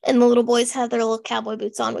 And the little boys have their little cowboy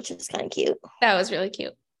boots on, which is kind of cute. That was really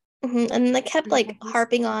cute. And they kept like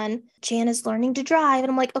harping on Jana's learning to drive.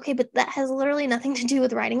 And I'm like, okay, but that has literally nothing to do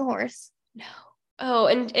with riding a horse. No. Oh,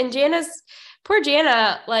 and Jana's, poor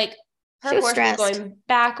Jana, like her horse was going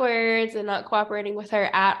backwards and not cooperating with her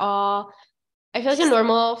at all. I feel like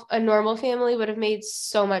a normal family would have made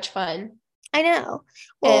so much fun. I know.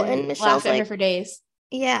 Well, and Michelle's like, at her for days.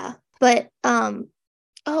 Yeah. But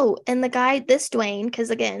oh, and the guy, this Dwayne,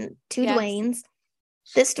 because again, two Dwaynes.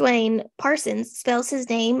 This Dwayne Parsons spells his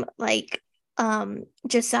name like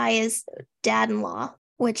Josiah's dad-in-law,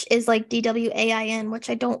 which is like Dwain, which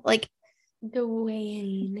I don't like.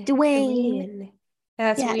 Dwayne.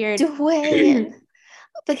 That's weird. Dwayne.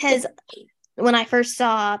 Because when I first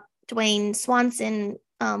saw Dwayne Swanson,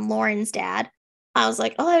 Lauren's dad, I was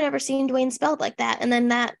like, oh, I've never seen Dwayne spelled like that. And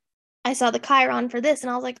then I saw the Chiron for this, and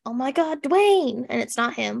I was like, oh my God, Dwayne. And it's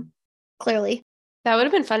not him, clearly. That would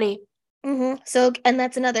have been funny. So, and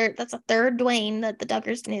that's a third Dwayne that the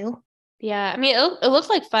Duggars knew. Yeah. I mean, it looked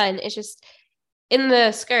like fun. It's just in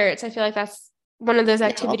the skirts, I feel like that's one of those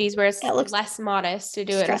activities where it's less modest to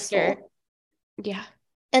do stressful. It in a skirt. Yeah.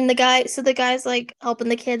 And the guy's like helping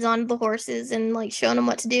the kids on the horses and like showing them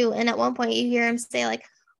what to do. And at one point you hear him say like,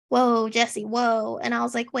 whoa, Jesse, whoa. And I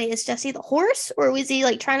was like, wait, is Jesse the horse? Or was he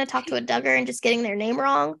like trying to talk to a Duggar and just getting their name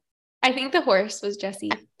wrong? I think the horse was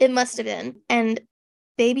Jesse. It must have been. And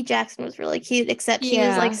baby Jackson was really cute, except he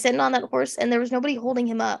was like sitting on that horse and there was nobody holding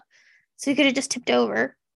him up. So he could have just tipped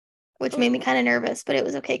over, which made me kind of nervous, but it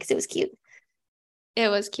was okay because it was cute. It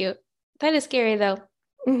was cute. That is scary though.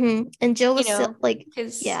 And Jill was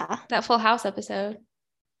that Full House episode.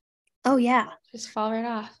 Oh yeah. Just fall right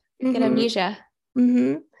off. Get amnesia.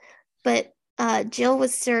 But Jill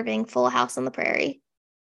was serving Full House on the Prairie.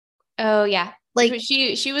 Oh yeah. Like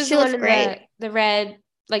she was the one in the red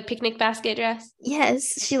like picnic basket dress.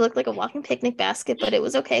 Yes, she looked like a walking picnic basket, but it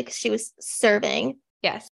was okay because she was serving.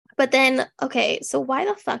 Yes. But then, okay, so why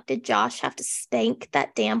the fuck did Josh have to spank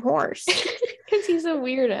that damn horse? Because he's a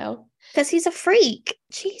weirdo. Because he's a freak.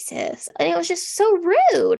 Jesus. And it was just so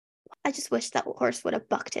rude. I just wish that horse would have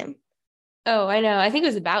bucked him. Oh, I know. I think it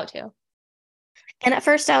was about to. And at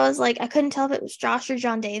first I was like, I couldn't tell if it was Josh or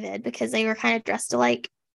John David because they were kind of dressed alike.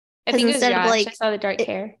 I think it was Josh. I saw the dark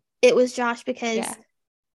hair. It was Josh because,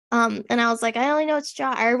 and I was like, I only know it's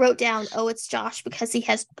Josh. I wrote down, oh, it's Josh because he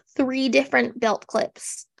has 3 different belt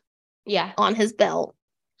clips. Yeah. On his belt.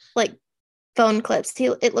 Like phone clips.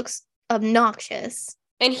 It looks obnoxious.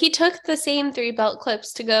 And he took the same 3 belt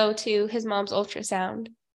clips to go to his mom's ultrasound.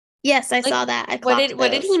 Yes, I saw that. What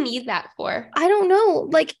did he need that for? I don't know.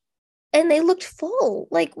 Like, and they looked full.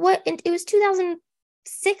 Like, what? It was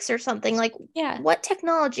 2006 or something. Like, what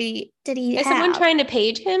technology did he have? Is someone trying to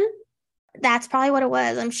page him? That's probably what it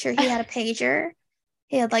was. I'm sure he had a pager.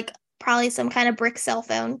 He had like probably some kind of brick cell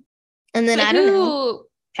phone. And then I don't know.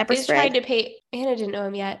 Pepper spray. Trying to pay. Anna didn't know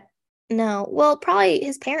him yet. No. Well, probably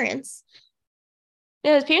his parents.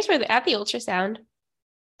 No, his parents were at the ultrasound.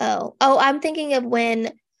 Oh, I'm thinking of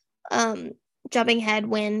when, jumping ahead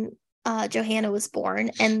when Johanna was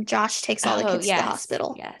born and Josh takes all the kids to the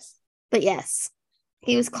hospital. Yes. But yes,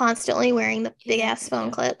 he was constantly wearing the big ass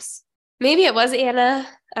phone clips. Maybe it was Anna.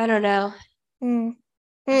 I don't know.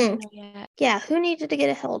 Yeah, who needed to get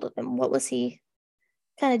a hold of him? What was he?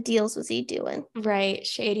 Kind of deals was he doing? Right,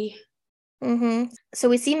 shady. So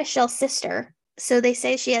we see Michelle's sister. So they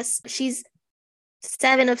say she's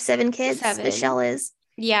 7 of 7 kids. 7. Michelle is.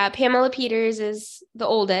 Yeah, Pamela Peters is the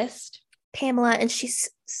oldest. Pamela, and she's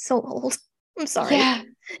so old. I'm sorry. Yeah.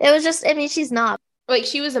 It was just, I mean, she's not. Like,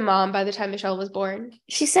 she was a mom by the time Michelle was born.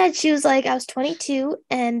 She said she was like, I was 22,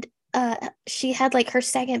 and she had like her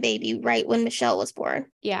second baby right when Michelle was born.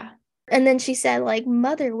 Yeah. And then she said, like,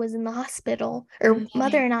 mother was in the hospital, or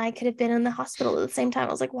mother and I could have been in the hospital at the same time.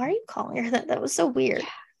 I was like, why are you calling her that? That was so weird. Yeah.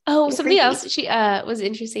 Oh, and something creepy. else she was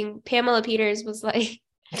interesting. Pamela Peters was like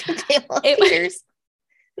Pamela Peters.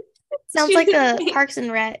 Sounds like a Parks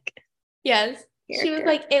and Rec. Yes. Character. She was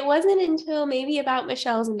like, it wasn't until maybe about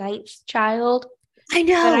Michelle's 9th child. I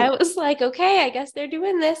know. But I was like, okay, I guess they're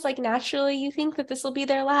doing this. Like, naturally, you think that this will be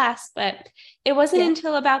their last. But it wasn't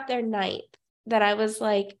until about their 9th that I was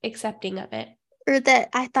like accepting of it. Or that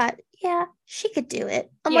I thought, yeah, she could do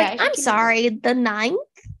it. I'm like, I'm sorry, the 9th?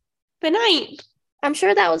 The 9th. I'm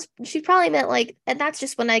sure that was, she probably meant like, and that's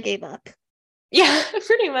just when I gave up. Yeah,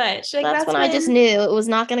 pretty much. Like, that's when I just knew it was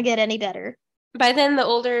not going to get any better. By then, the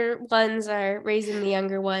older ones are raising the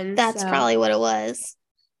younger ones. That's probably what it was.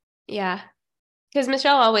 Yeah. Because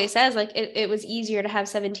Michelle always says, like, it was easier to have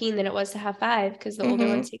 17 than it was to have 5 because the older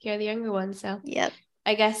ones take care of the younger ones. So, yep.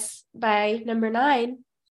 I guess by number 9,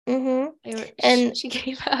 and she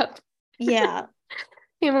gave up. Yeah.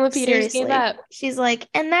 Pamela Peters gave up. She's like,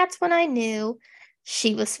 and that's when I knew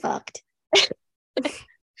she was fucked.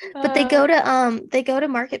 But they go to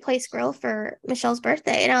Marketplace Grill for Michelle's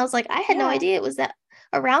birthday, and I was like, I had no idea it was that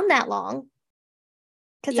around that long.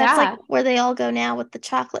 Because that's like where they all go now with the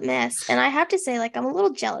chocolate mess. And I have to say, like, I'm a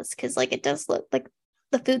little jealous because like it does look like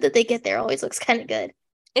the food that they get there always looks kind of good.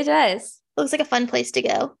 It does. Looks like a fun place to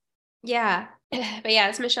go. Yeah. But yeah,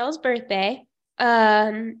 it's Michelle's birthday.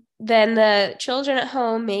 Then the children at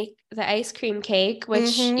home make the ice cream cake,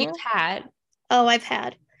 which you've had. Oh, I've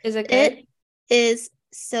had. Is it good? It is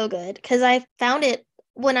so good because I found it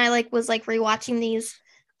when I like was like rewatching these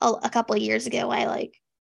a couple of years ago. I like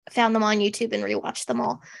found them on YouTube and rewatched them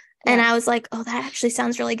all, and I was like, oh, that actually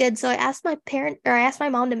sounds really good. So I asked my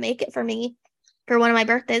mom to make it for me for one of my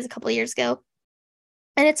birthdays a couple of years ago,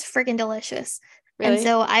 and it's freaking delicious. Really? And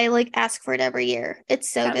so I like ask for it every year.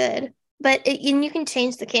 It's so good. But and you can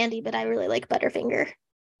change the candy, but I really like Butterfinger.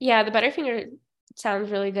 Yeah, the Butterfinger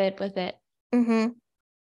sounds really good with it.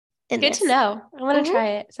 Good to know. I want to try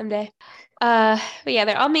it someday. But yeah,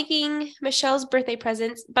 they're all making Michelle's birthday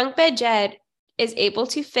presents. Bunk Bed Jed is able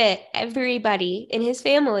to fit everybody in his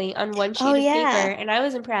family on one sheet of paper, and I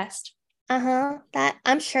was impressed. That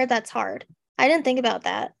I'm sure that's hard. I didn't think about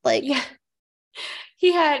that. Like, yeah,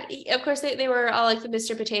 he had. Of course, they were all like the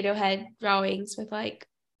Mr. Potato Head drawings with like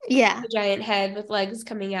a giant head with legs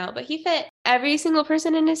coming out, but he fit every single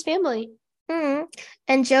person in his family.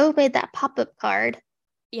 And Joe made that pop-up card.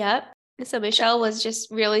 Yep. So Michelle was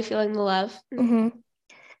just really feeling the love.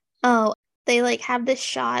 Oh, they like have this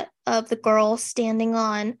shot of the girl standing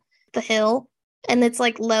on the hill, and it's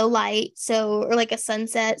like low light, or like a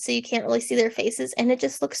sunset, so you can't really see their faces, and it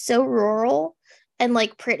just looks so rural and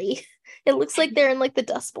like pretty. It looks like they're in like the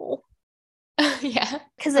Dust Bowl. Yeah.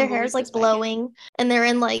 Because their hair is like blowing, and they're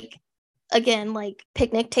in like, again, like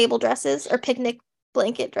picnic table dresses or picnic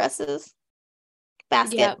blanket dresses.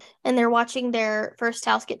 Basket, and they're watching their first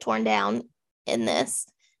house get torn down in this.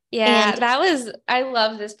 Yeah, I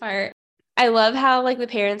love this part. I love how like the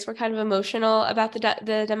parents were kind of emotional about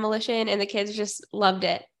the demolition, and the kids just loved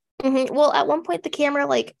it. Well, at one point the camera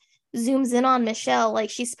like zooms in on Michelle, like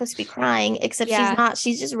she's supposed to be crying, except she's not.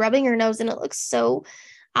 She's just rubbing her nose, and it looks so.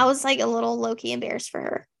 I was like a little low-key embarrassed for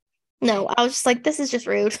her. No, I was just like, this is just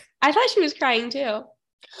rude. I thought she was crying too.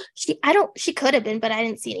 She could have been, but I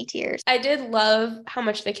didn't see any tears. I did love how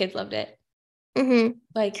much the kids loved it.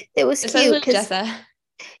 Like, it was cute because Jessa.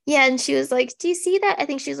 Yeah, and she was like, do you see that? I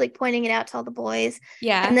think she was like pointing it out to all the boys.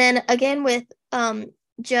 Yeah. And then again with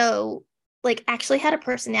Joe, like actually had a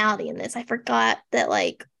personality in this. I forgot that,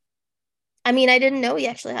 like, I mean, I didn't know he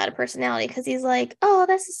actually had a personality because he's like, oh,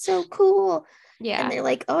 this is so cool. Yeah. And they're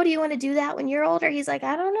like, oh, do you want to do that when you're older? He's like,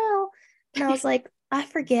 I don't know. And I was like, I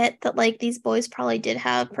forget that like these boys probably did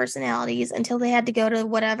have personalities until they had to go to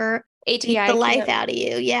whatever ATI beat the life out of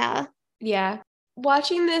you. Yeah. Yeah.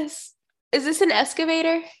 Watching this, is this an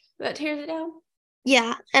excavator that tears it down?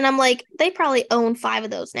 Yeah. And I'm like, they probably own 5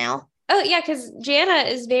 of those now. Oh, yeah, because Jana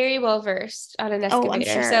is very well versed on an excavator. I'm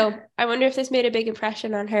sure. So I wonder if this made a big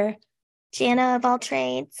impression on her. Jana of all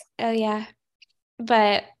trades. Oh, yeah.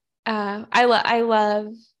 But I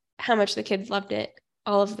love how much the kids loved it.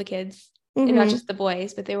 All of the kids. And not just the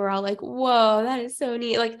boys, but they were all like, whoa, that is so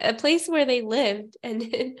neat. Like a place where they lived and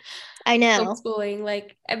I know. homeschooling.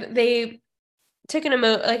 Like they took a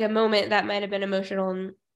moment that might have been emotional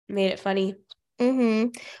and made it funny. Mm-hmm.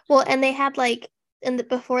 Well, and they had like,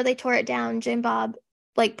 before they tore it down, Jim Bob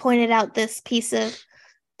like pointed out this piece of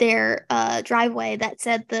their driveway that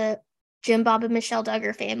said the Jim Bob and Michelle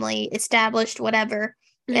Duggar family established whatever.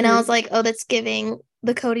 And I was like, oh, that's giving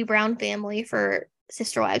the Cody Brown family for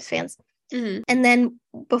Sister Wives fans. And then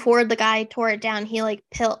before the guy tore it down, he like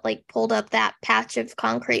pulled up that patch of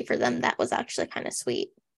concrete for them. That was actually kind of sweet.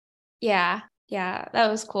 Yeah, that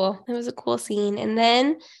was cool. It was a cool scene. And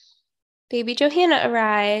then baby Johanna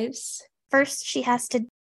arrives. First, she has to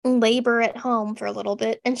labor at home for a little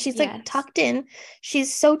bit, and she's like tucked in.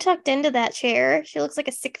 She's so tucked into that chair. She looks like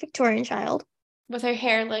a sick Victorian child with her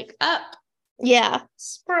hair like up. Yeah.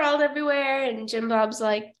 Sprawled everywhere. And Jim Bob's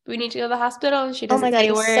like, we need to go to the hospital. And she doesn't say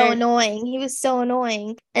a word. So annoying. He was so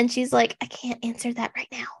annoying. And she's like, I can't answer that right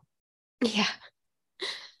now. Yeah.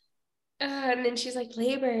 And then she's like,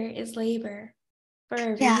 labor is labor for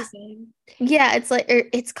a reason. Yeah, it's like,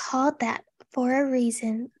 it's called that for a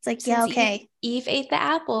reason. It's like, Since okay. Eve ate the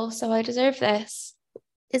apple, so I deserve this.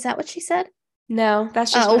 Is that what she said? No,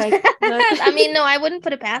 that's just what I mean, no, I wouldn't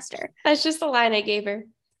put it past her. That's just the line I gave her.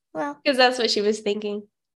 Well, because that's what she was thinking.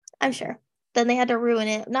 I'm sure. Then they had to ruin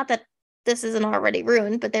it. Not that this isn't already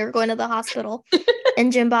ruined, but they were going to the hospital.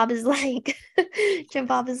 And Jim Bob is like,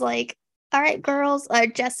 all right, girls,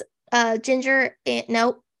 Ginger,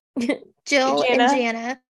 nope, Jill and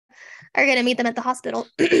Jana are going to meet them at the hospital.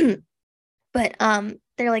 But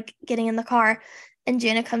they're like getting in the car, and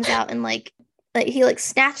Jana comes out and like he like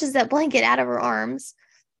snatches that blanket out of her arms.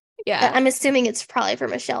 Yeah. I'm assuming it's probably for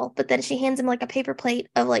Michelle, but then she hands him like a paper plate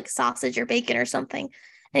of like sausage or bacon or something.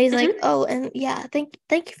 And he's like, oh, and yeah, thank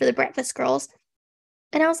you for the breakfast, girls.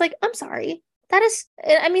 And I was like, I'm sorry. That is,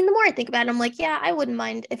 I mean, the more I think about it, I'm like, yeah, I wouldn't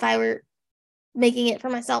mind if I were making it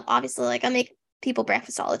for myself. Obviously, like I make people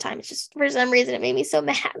breakfast all the time. It's just for some reason it made me so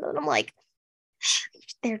mad. And I'm like,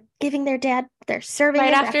 they're giving their dad, they're serving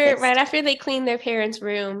right after they clean their parents'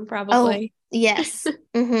 room, probably. Oh, yes.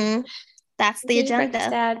 That's the agenda.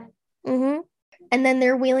 Dad. And then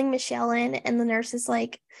they're wheeling Michelle in, and the nurse is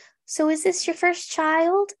like, so is this your first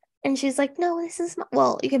child? And she's like, no, this is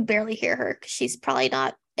well, you can barely hear her because she's probably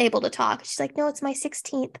not able to talk. She's like, no, it's my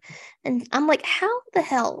 16th. And I'm like, how the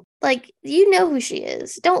hell? Like, you know who she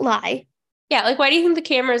is. Don't lie. Yeah, like, why do you think the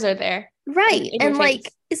cameras are there? Right. And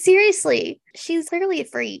like, seriously, she's clearly a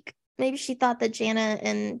freak. Maybe she thought that Jana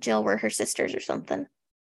and Jill were her sisters or something.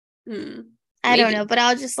 I don't know, but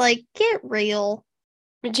I was just like, get real.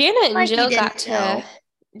 Jana and Jill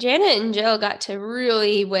got to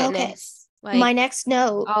really witness. Like, my next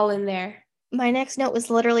note, all in there. My next note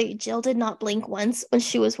was literally Jill did not blink once when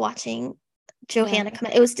she was watching Johanna come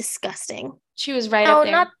out. It was disgusting. She was right up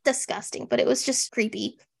there. Not disgusting, but it was just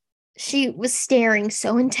creepy. She was staring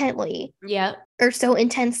so intently. Yeah. Or so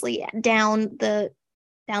intensely down the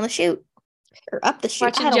chute or up the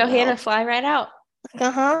chute. Watching Johanna fly right out.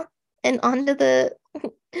 And onto the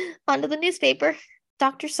newspaper.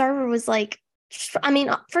 Dr. Sarver was like, I mean,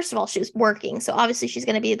 first of all, she was working, so obviously she's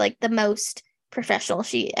going to be like the most professional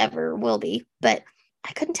she ever will be. But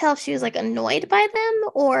I couldn't tell if she was like annoyed by them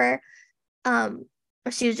or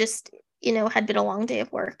she was just, had been a long day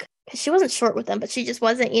of work. Because she wasn't short with them, but she just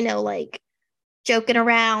wasn't, like joking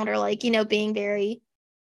around or like, being very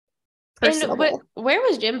personable. And where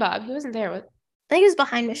was Jim Bob? He wasn't there. I think he was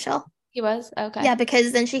behind Michelle. He was? Okay. Yeah,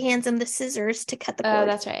 because then she hands him the scissors to cut the cord. Oh,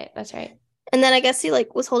 that's right. And then I guess he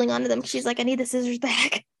like was holding on to them. She's like, I need the scissors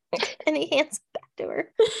back. And he hands it back to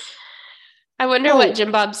her. I wonder what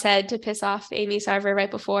Jim Bob said to piss off Amy Sarver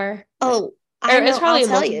right before. I'll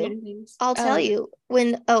tell you.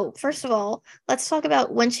 First of all, let's talk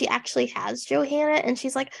about when she actually has Johanna and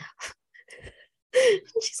she's like,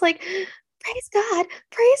 praise God.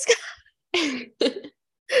 She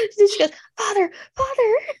goes, Father.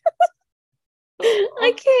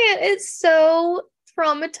 I can't. It's so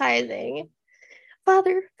traumatizing.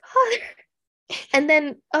 Father. And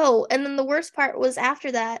then the worst part was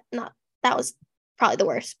after that. That was probably the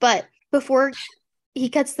worst. But before he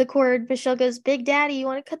cuts the cord, Michelle goes, Big Daddy, you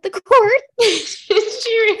want to cut the cord? Did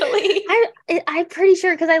she really? I'm pretty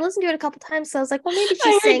sure because I listened to it a couple times. So I was like, well, maybe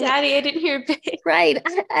she's saying Daddy. I didn't hear Big. Right.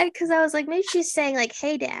 Because I was like, maybe she's saying like,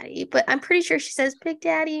 hey, Daddy. But I'm pretty sure she says, Big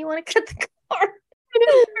Daddy, you want to cut the cord?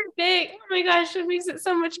 Big. Oh my gosh, it makes it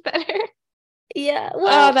so much better. Yeah.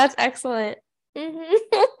 Well, that's excellent.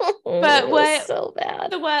 But what? So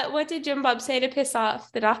bad. So what did Jim Bob say to piss off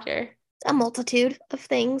the doctor? A multitude of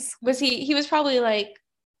things. Was he was probably like,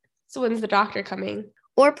 so when's the doctor coming?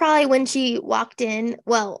 Or probably when she walked in.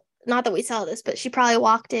 Well, not that we saw this, but she probably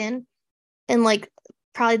walked in and like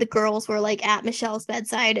probably the girls were like at Michelle's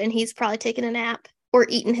bedside and he's probably taking a nap or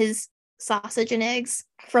eating his sausage and eggs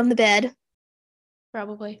from the bed.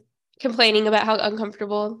 Probably. Complaining about how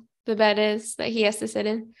uncomfortable the bed is that he has to sit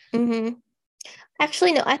in. Mm-hmm.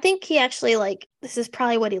 Actually, no, I think he actually, like, this is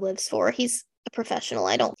probably what he lives for. He's a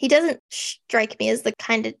professional. He doesn't strike me as the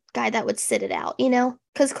kind of guy that would sit it out, you know?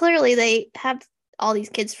 Because clearly they have all these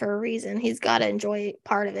kids for a reason. He's got to enjoy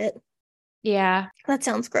part of it. Yeah. That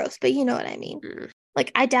sounds gross, but you know what I mean.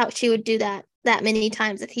 Like, I doubt she would do that many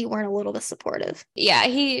times if he weren't a little bit supportive. Yeah,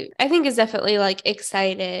 I think is definitely, like,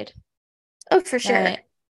 excited. Oh, for sure.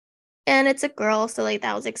 And it's a girl, so, like,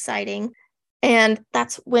 that was exciting. And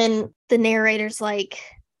that's when the narrator's like,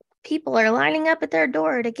 people are lining up at their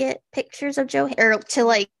door to get pictures of or to,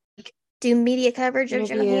 like, do media coverage of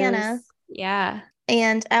Johanna. Yeah.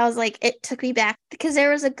 And I was like, it took me back because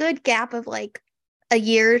there was a good gap of, like, a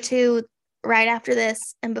year or two right after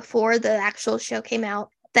this and before the actual show came out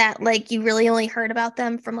that, like, you really only heard about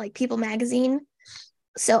them from, like, People magazine.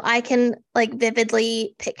 So I can, like,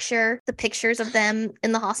 vividly picture the pictures of them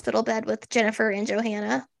in the hospital bed with Jennifer and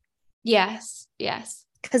Johanna. Yes.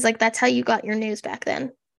 Because, like, that's how you got your news back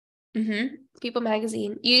then. Mm-hmm. People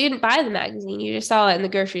magazine. You didn't buy the magazine. You just saw it in the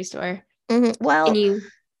grocery store. Mm-hmm. Well,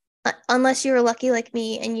 unless you were lucky like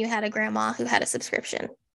me and you had a grandma who had a subscription.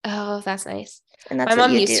 Oh, that's nice. And that's my what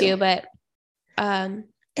mom you used do. to, but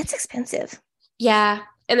it's expensive. Yeah.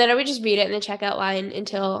 And then I would just read it in the checkout line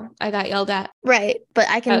until I got yelled at. Right. But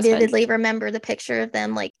I can vividly remember the picture of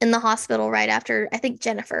them, like, in the hospital right after, I think,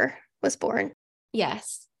 Jennifer was born.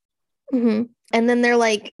 Yes. Mm-hmm. And then they're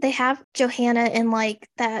like, they have Johanna in, like,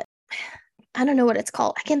 that, I don't know what it's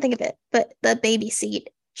called. I can't think of it, but the baby seat.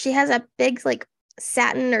 She has a big, like,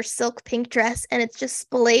 satin or silk pink dress, and it's just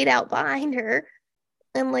splayed out behind her.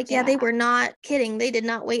 And, like, yeah, they were not kidding. They did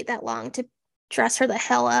not wait that long to dress her the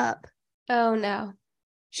hell up. Oh, no.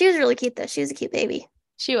 She was really cute, though. She was a cute baby.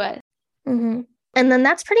 She was. Mm-hmm. And then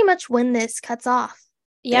that's pretty much when this cuts off.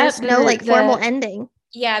 Yeah. There's no, like, formal ending.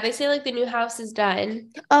 Yeah, they say, like, the new house is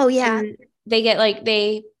done. Oh, yeah. And they get, like,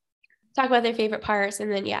 they talk about their favorite parts, and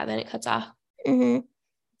then, then it cuts off. Mm-hmm.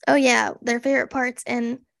 Oh, yeah, their favorite parts,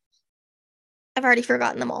 and I've already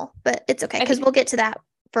forgotten them all, but it's okay, because we'll get to that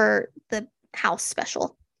for the house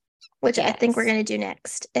special, which I think we're going to do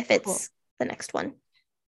next, if it's the next one.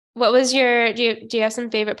 What was do you have some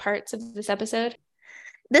favorite parts of this episode?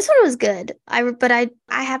 This one was good, but I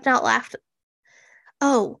have not laughed.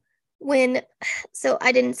 Oh, so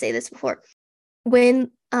I didn't say this before.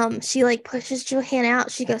 When she, like, pushes Johanna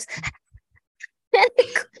out, she goes,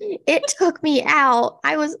 it took me out.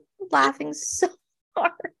 I was laughing so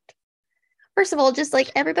hard. First of all, just,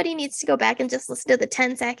 like, everybody needs to go back and just listen to the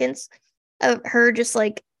 10 seconds of her just,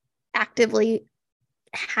 like, actively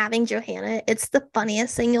having Johanna. It's the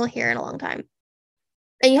funniest thing you'll hear in a long time.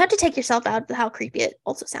 And you have to take yourself out of how creepy it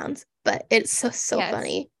also sounds, but it's so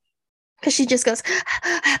funny. Because she just goes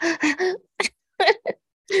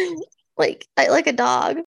like a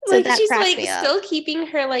dog. So like, that she's, cracked like, me up. still keeping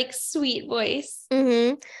her, like, sweet voice.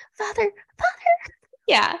 Mm-hmm. Father.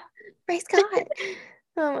 Yeah. Praise God.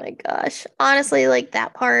 Oh my gosh. Honestly, like,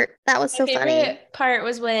 that part, that was so funny. My favorite part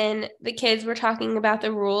was when the kids were talking about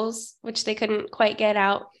the rules, which they couldn't quite get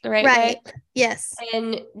out the right way. Yes.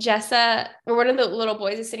 And Jessa, or one of the little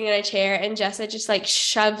boys, is sitting in a chair, and Jessa just, like,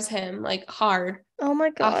 shoves him, like, hard. Oh my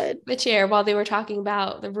God. Off the chair while they were talking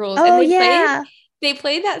about the rules. Oh, and they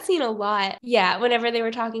played that scene a lot. Yeah, whenever they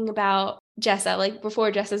were talking about Jessa, like,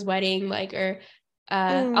 before Jessa's wedding, like, or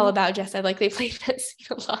all about Jessa, like, they played that scene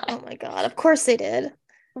a lot. Oh my God. Of course they did.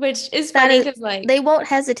 Which is funny because, like, they won't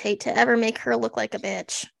hesitate to ever make her look like a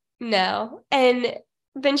bitch. No. And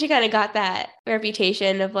then she kind of got that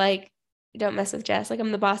reputation of, like, don't mess with Jess, like,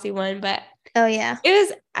 I'm the bossy one. But oh yeah,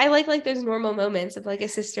 I like those normal moments of, like, a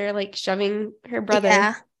sister, like, shoving her brother.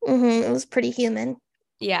 Yeah. Mm-hmm. It was pretty human.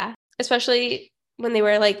 Yeah. Especially when they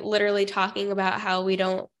were, like, literally talking about how we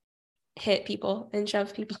don't hit people and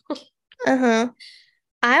shove people. Uh-huh.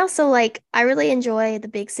 I also, I really enjoy the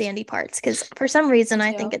big Sandy parts because for some reason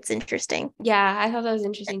I think it's interesting. Yeah, I thought that was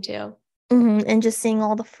interesting too. Mm-hmm. And just seeing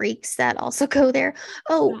all the freaks that also go there.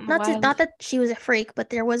 Oh, not that she was a freak,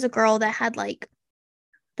 but there was a girl that had, like,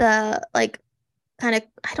 the, like, kind of,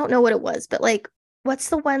 I don't know what it was, but, like, what's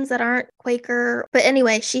the ones that aren't Quaker? But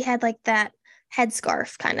anyway, she had, like, that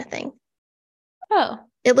headscarf kind of thing. Oh.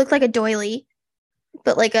 It looked like a doily,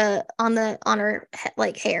 but, like, on her,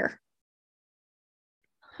 like, hair.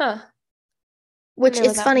 Huh. Which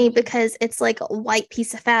is funny because it's, like, a white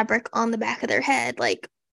piece of fabric on the back of their head, like,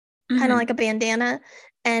 kind of like a bandana.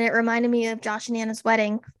 And it reminded me of Josh and Anna's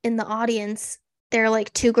wedding. In the audience, there are,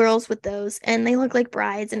 like, two girls with those, and they look like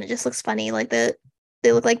brides, and it just looks funny. Like, they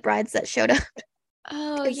look like brides that showed up.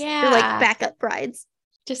 Oh, yeah. They're, like, backup brides.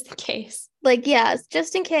 Just in case. Like, yeah,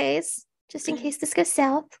 just in case. just in case this goes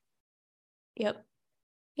south. Yep.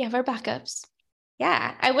 We have our backups.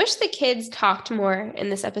 Yeah. I wish the kids talked more in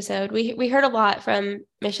this episode. We heard a lot from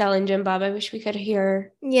Michelle and Jim Bob. I wish we could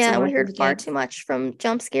hear. Yeah, we heard far too much from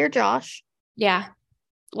Jump Scare Josh. Yeah.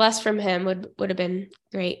 Less from him would have been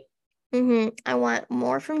great. I want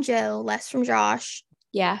more from Joe, less from Josh.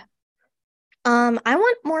 Yeah. I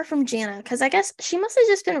want more from Jana because I guess she must have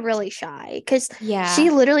just been really shy because Yeah.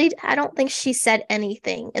 she literally, I don't think she said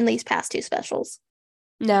anything in these past 2 specials.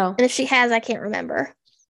 No. And if she has, I can't remember.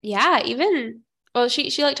 Yeah, even, well,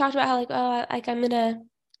 she like talked about how like, oh, like I'm gonna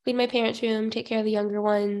clean my parents' room, take care of the younger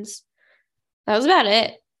ones. That was about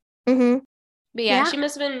it. But yeah, she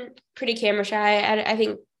must have been pretty camera shy. I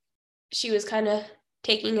think she was kind of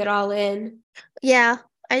taking it all in. Yeah,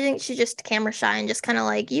 I think she's just camera shy and just kind of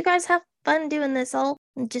like, you guys have fun doing this. I'm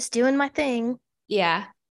just doing my thing. Yeah.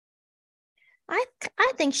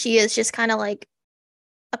 I think she is just kind of like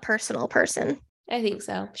a personal person. I think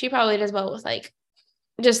so. She probably does well with like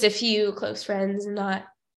just a few close friends and not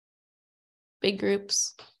big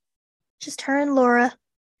groups. Just her and Laura.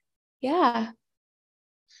 Yeah.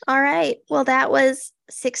 All right. Well, that was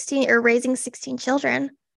raising 16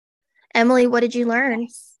 children. Emily, what did you learn?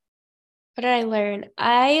 Yes. What did I learn?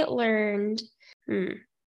 I learned, I'll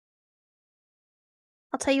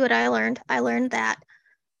tell you what I learned. I learned that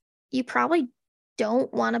you probably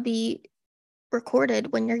don't want to be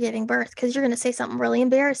recorded when you're giving birth because you're going to say something really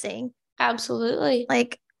embarrassing. Absolutely.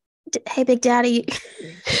 Like, hey, Big Daddy.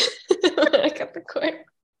 I got the cord.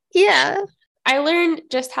 Yeah. I learned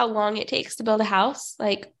just how long it takes to build a house.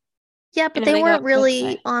 Like, yeah, but they weren't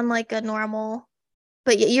really on like a normal,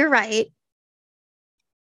 but you're right.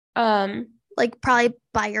 Like probably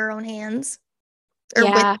by your own hands or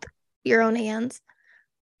with your own hands.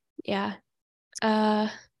 Yeah.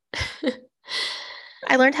 I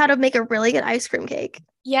learned how to make a really good ice cream cake.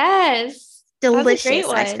 Yes. Delicious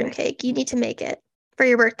ice cream cake. You need to make it for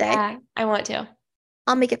your birthday. Yeah, I want to.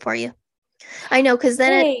 I'll make it for you. I know, because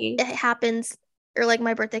then it happens, or like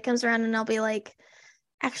my birthday comes around and I'll be like,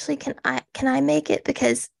 actually, can I make it?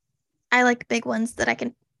 Because I like big ones that I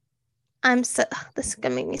can. This is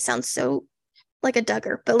gonna make me sound so like a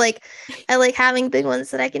Duggar, but like I like having big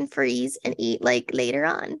ones that I can freeze and eat like later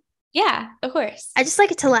on. Yeah, of course. I just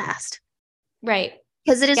like it to last. Right.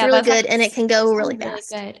 Because it is really good and it can go really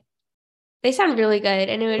fast. Really good. They sound really good,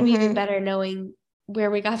 and it would be even better knowing where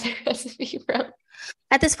we got the recipe from.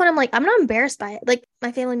 At this point, I'm like, I'm not embarrassed by it. Like,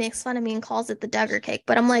 my family makes fun of me and calls it the Duggar cake,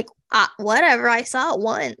 but I'm like, whatever. I saw it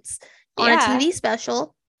once on a TV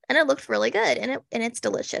special, and it looked really good, and it's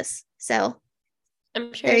delicious. So,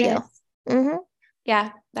 I'm sure there you go. Yeah,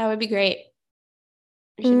 that would be great.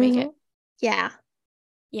 We should make it. Yeah.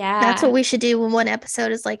 Yeah. That's what we should do when one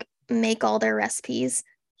episode is like make all their recipes.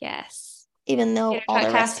 Yes. Even though all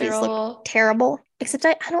their recipes look terrible. Except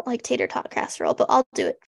I don't like tater tot casserole, but I'll do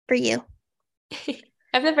it for you.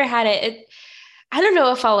 I've never had it. I don't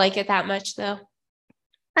know if I'll like it that much though.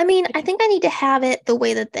 I mean, I think I need to have it the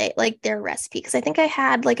way that they like their recipe, because I think I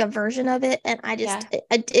had like a version of it and I just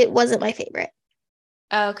it wasn't my favorite.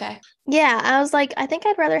 Oh, okay. Yeah, I was like, I think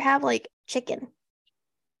I'd rather have like chicken.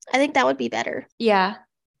 I think that would be better. Yeah.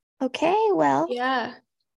 Okay, well. Yeah.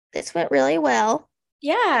 This went really well.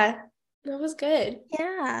 Yeah, that was good.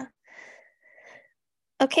 Yeah.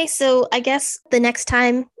 Okay, so I guess the next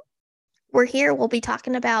time we're here, we'll be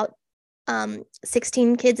talking about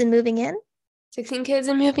 16 kids and moving in. 16 kids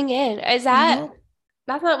and moving in. Is that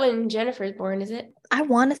that's not when Jennifer's born, is it? I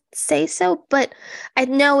want to say so, but I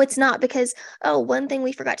know it's not, because one thing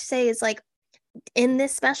we forgot to say is like in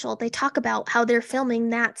this special they talk about how they're filming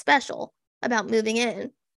that special about moving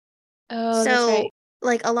in. Oh, so that's right.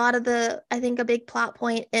 Like a lot of I think a big plot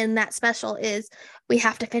point in that special is we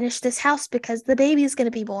have to finish this house because the baby's going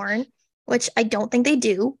to be born, which I don't think they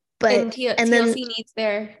do. But and TLC needs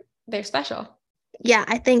their special. Yeah,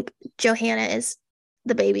 I think Johanna is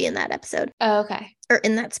the baby in that episode. Oh, okay. Or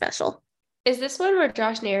in that special. Is this one where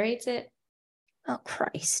Josh narrates it? Oh,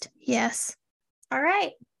 Christ. Yes. All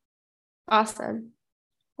right. Awesome.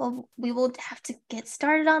 Well, we will have to get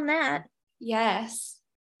started on that. Yes.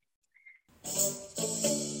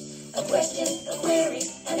 A question, a query,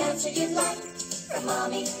 an answer you'd like from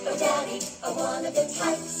mommy or daddy or one of the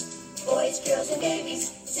types. Boys, girls, and babies,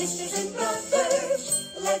 sisters and brothers.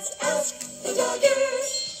 Let's ask the Duggar.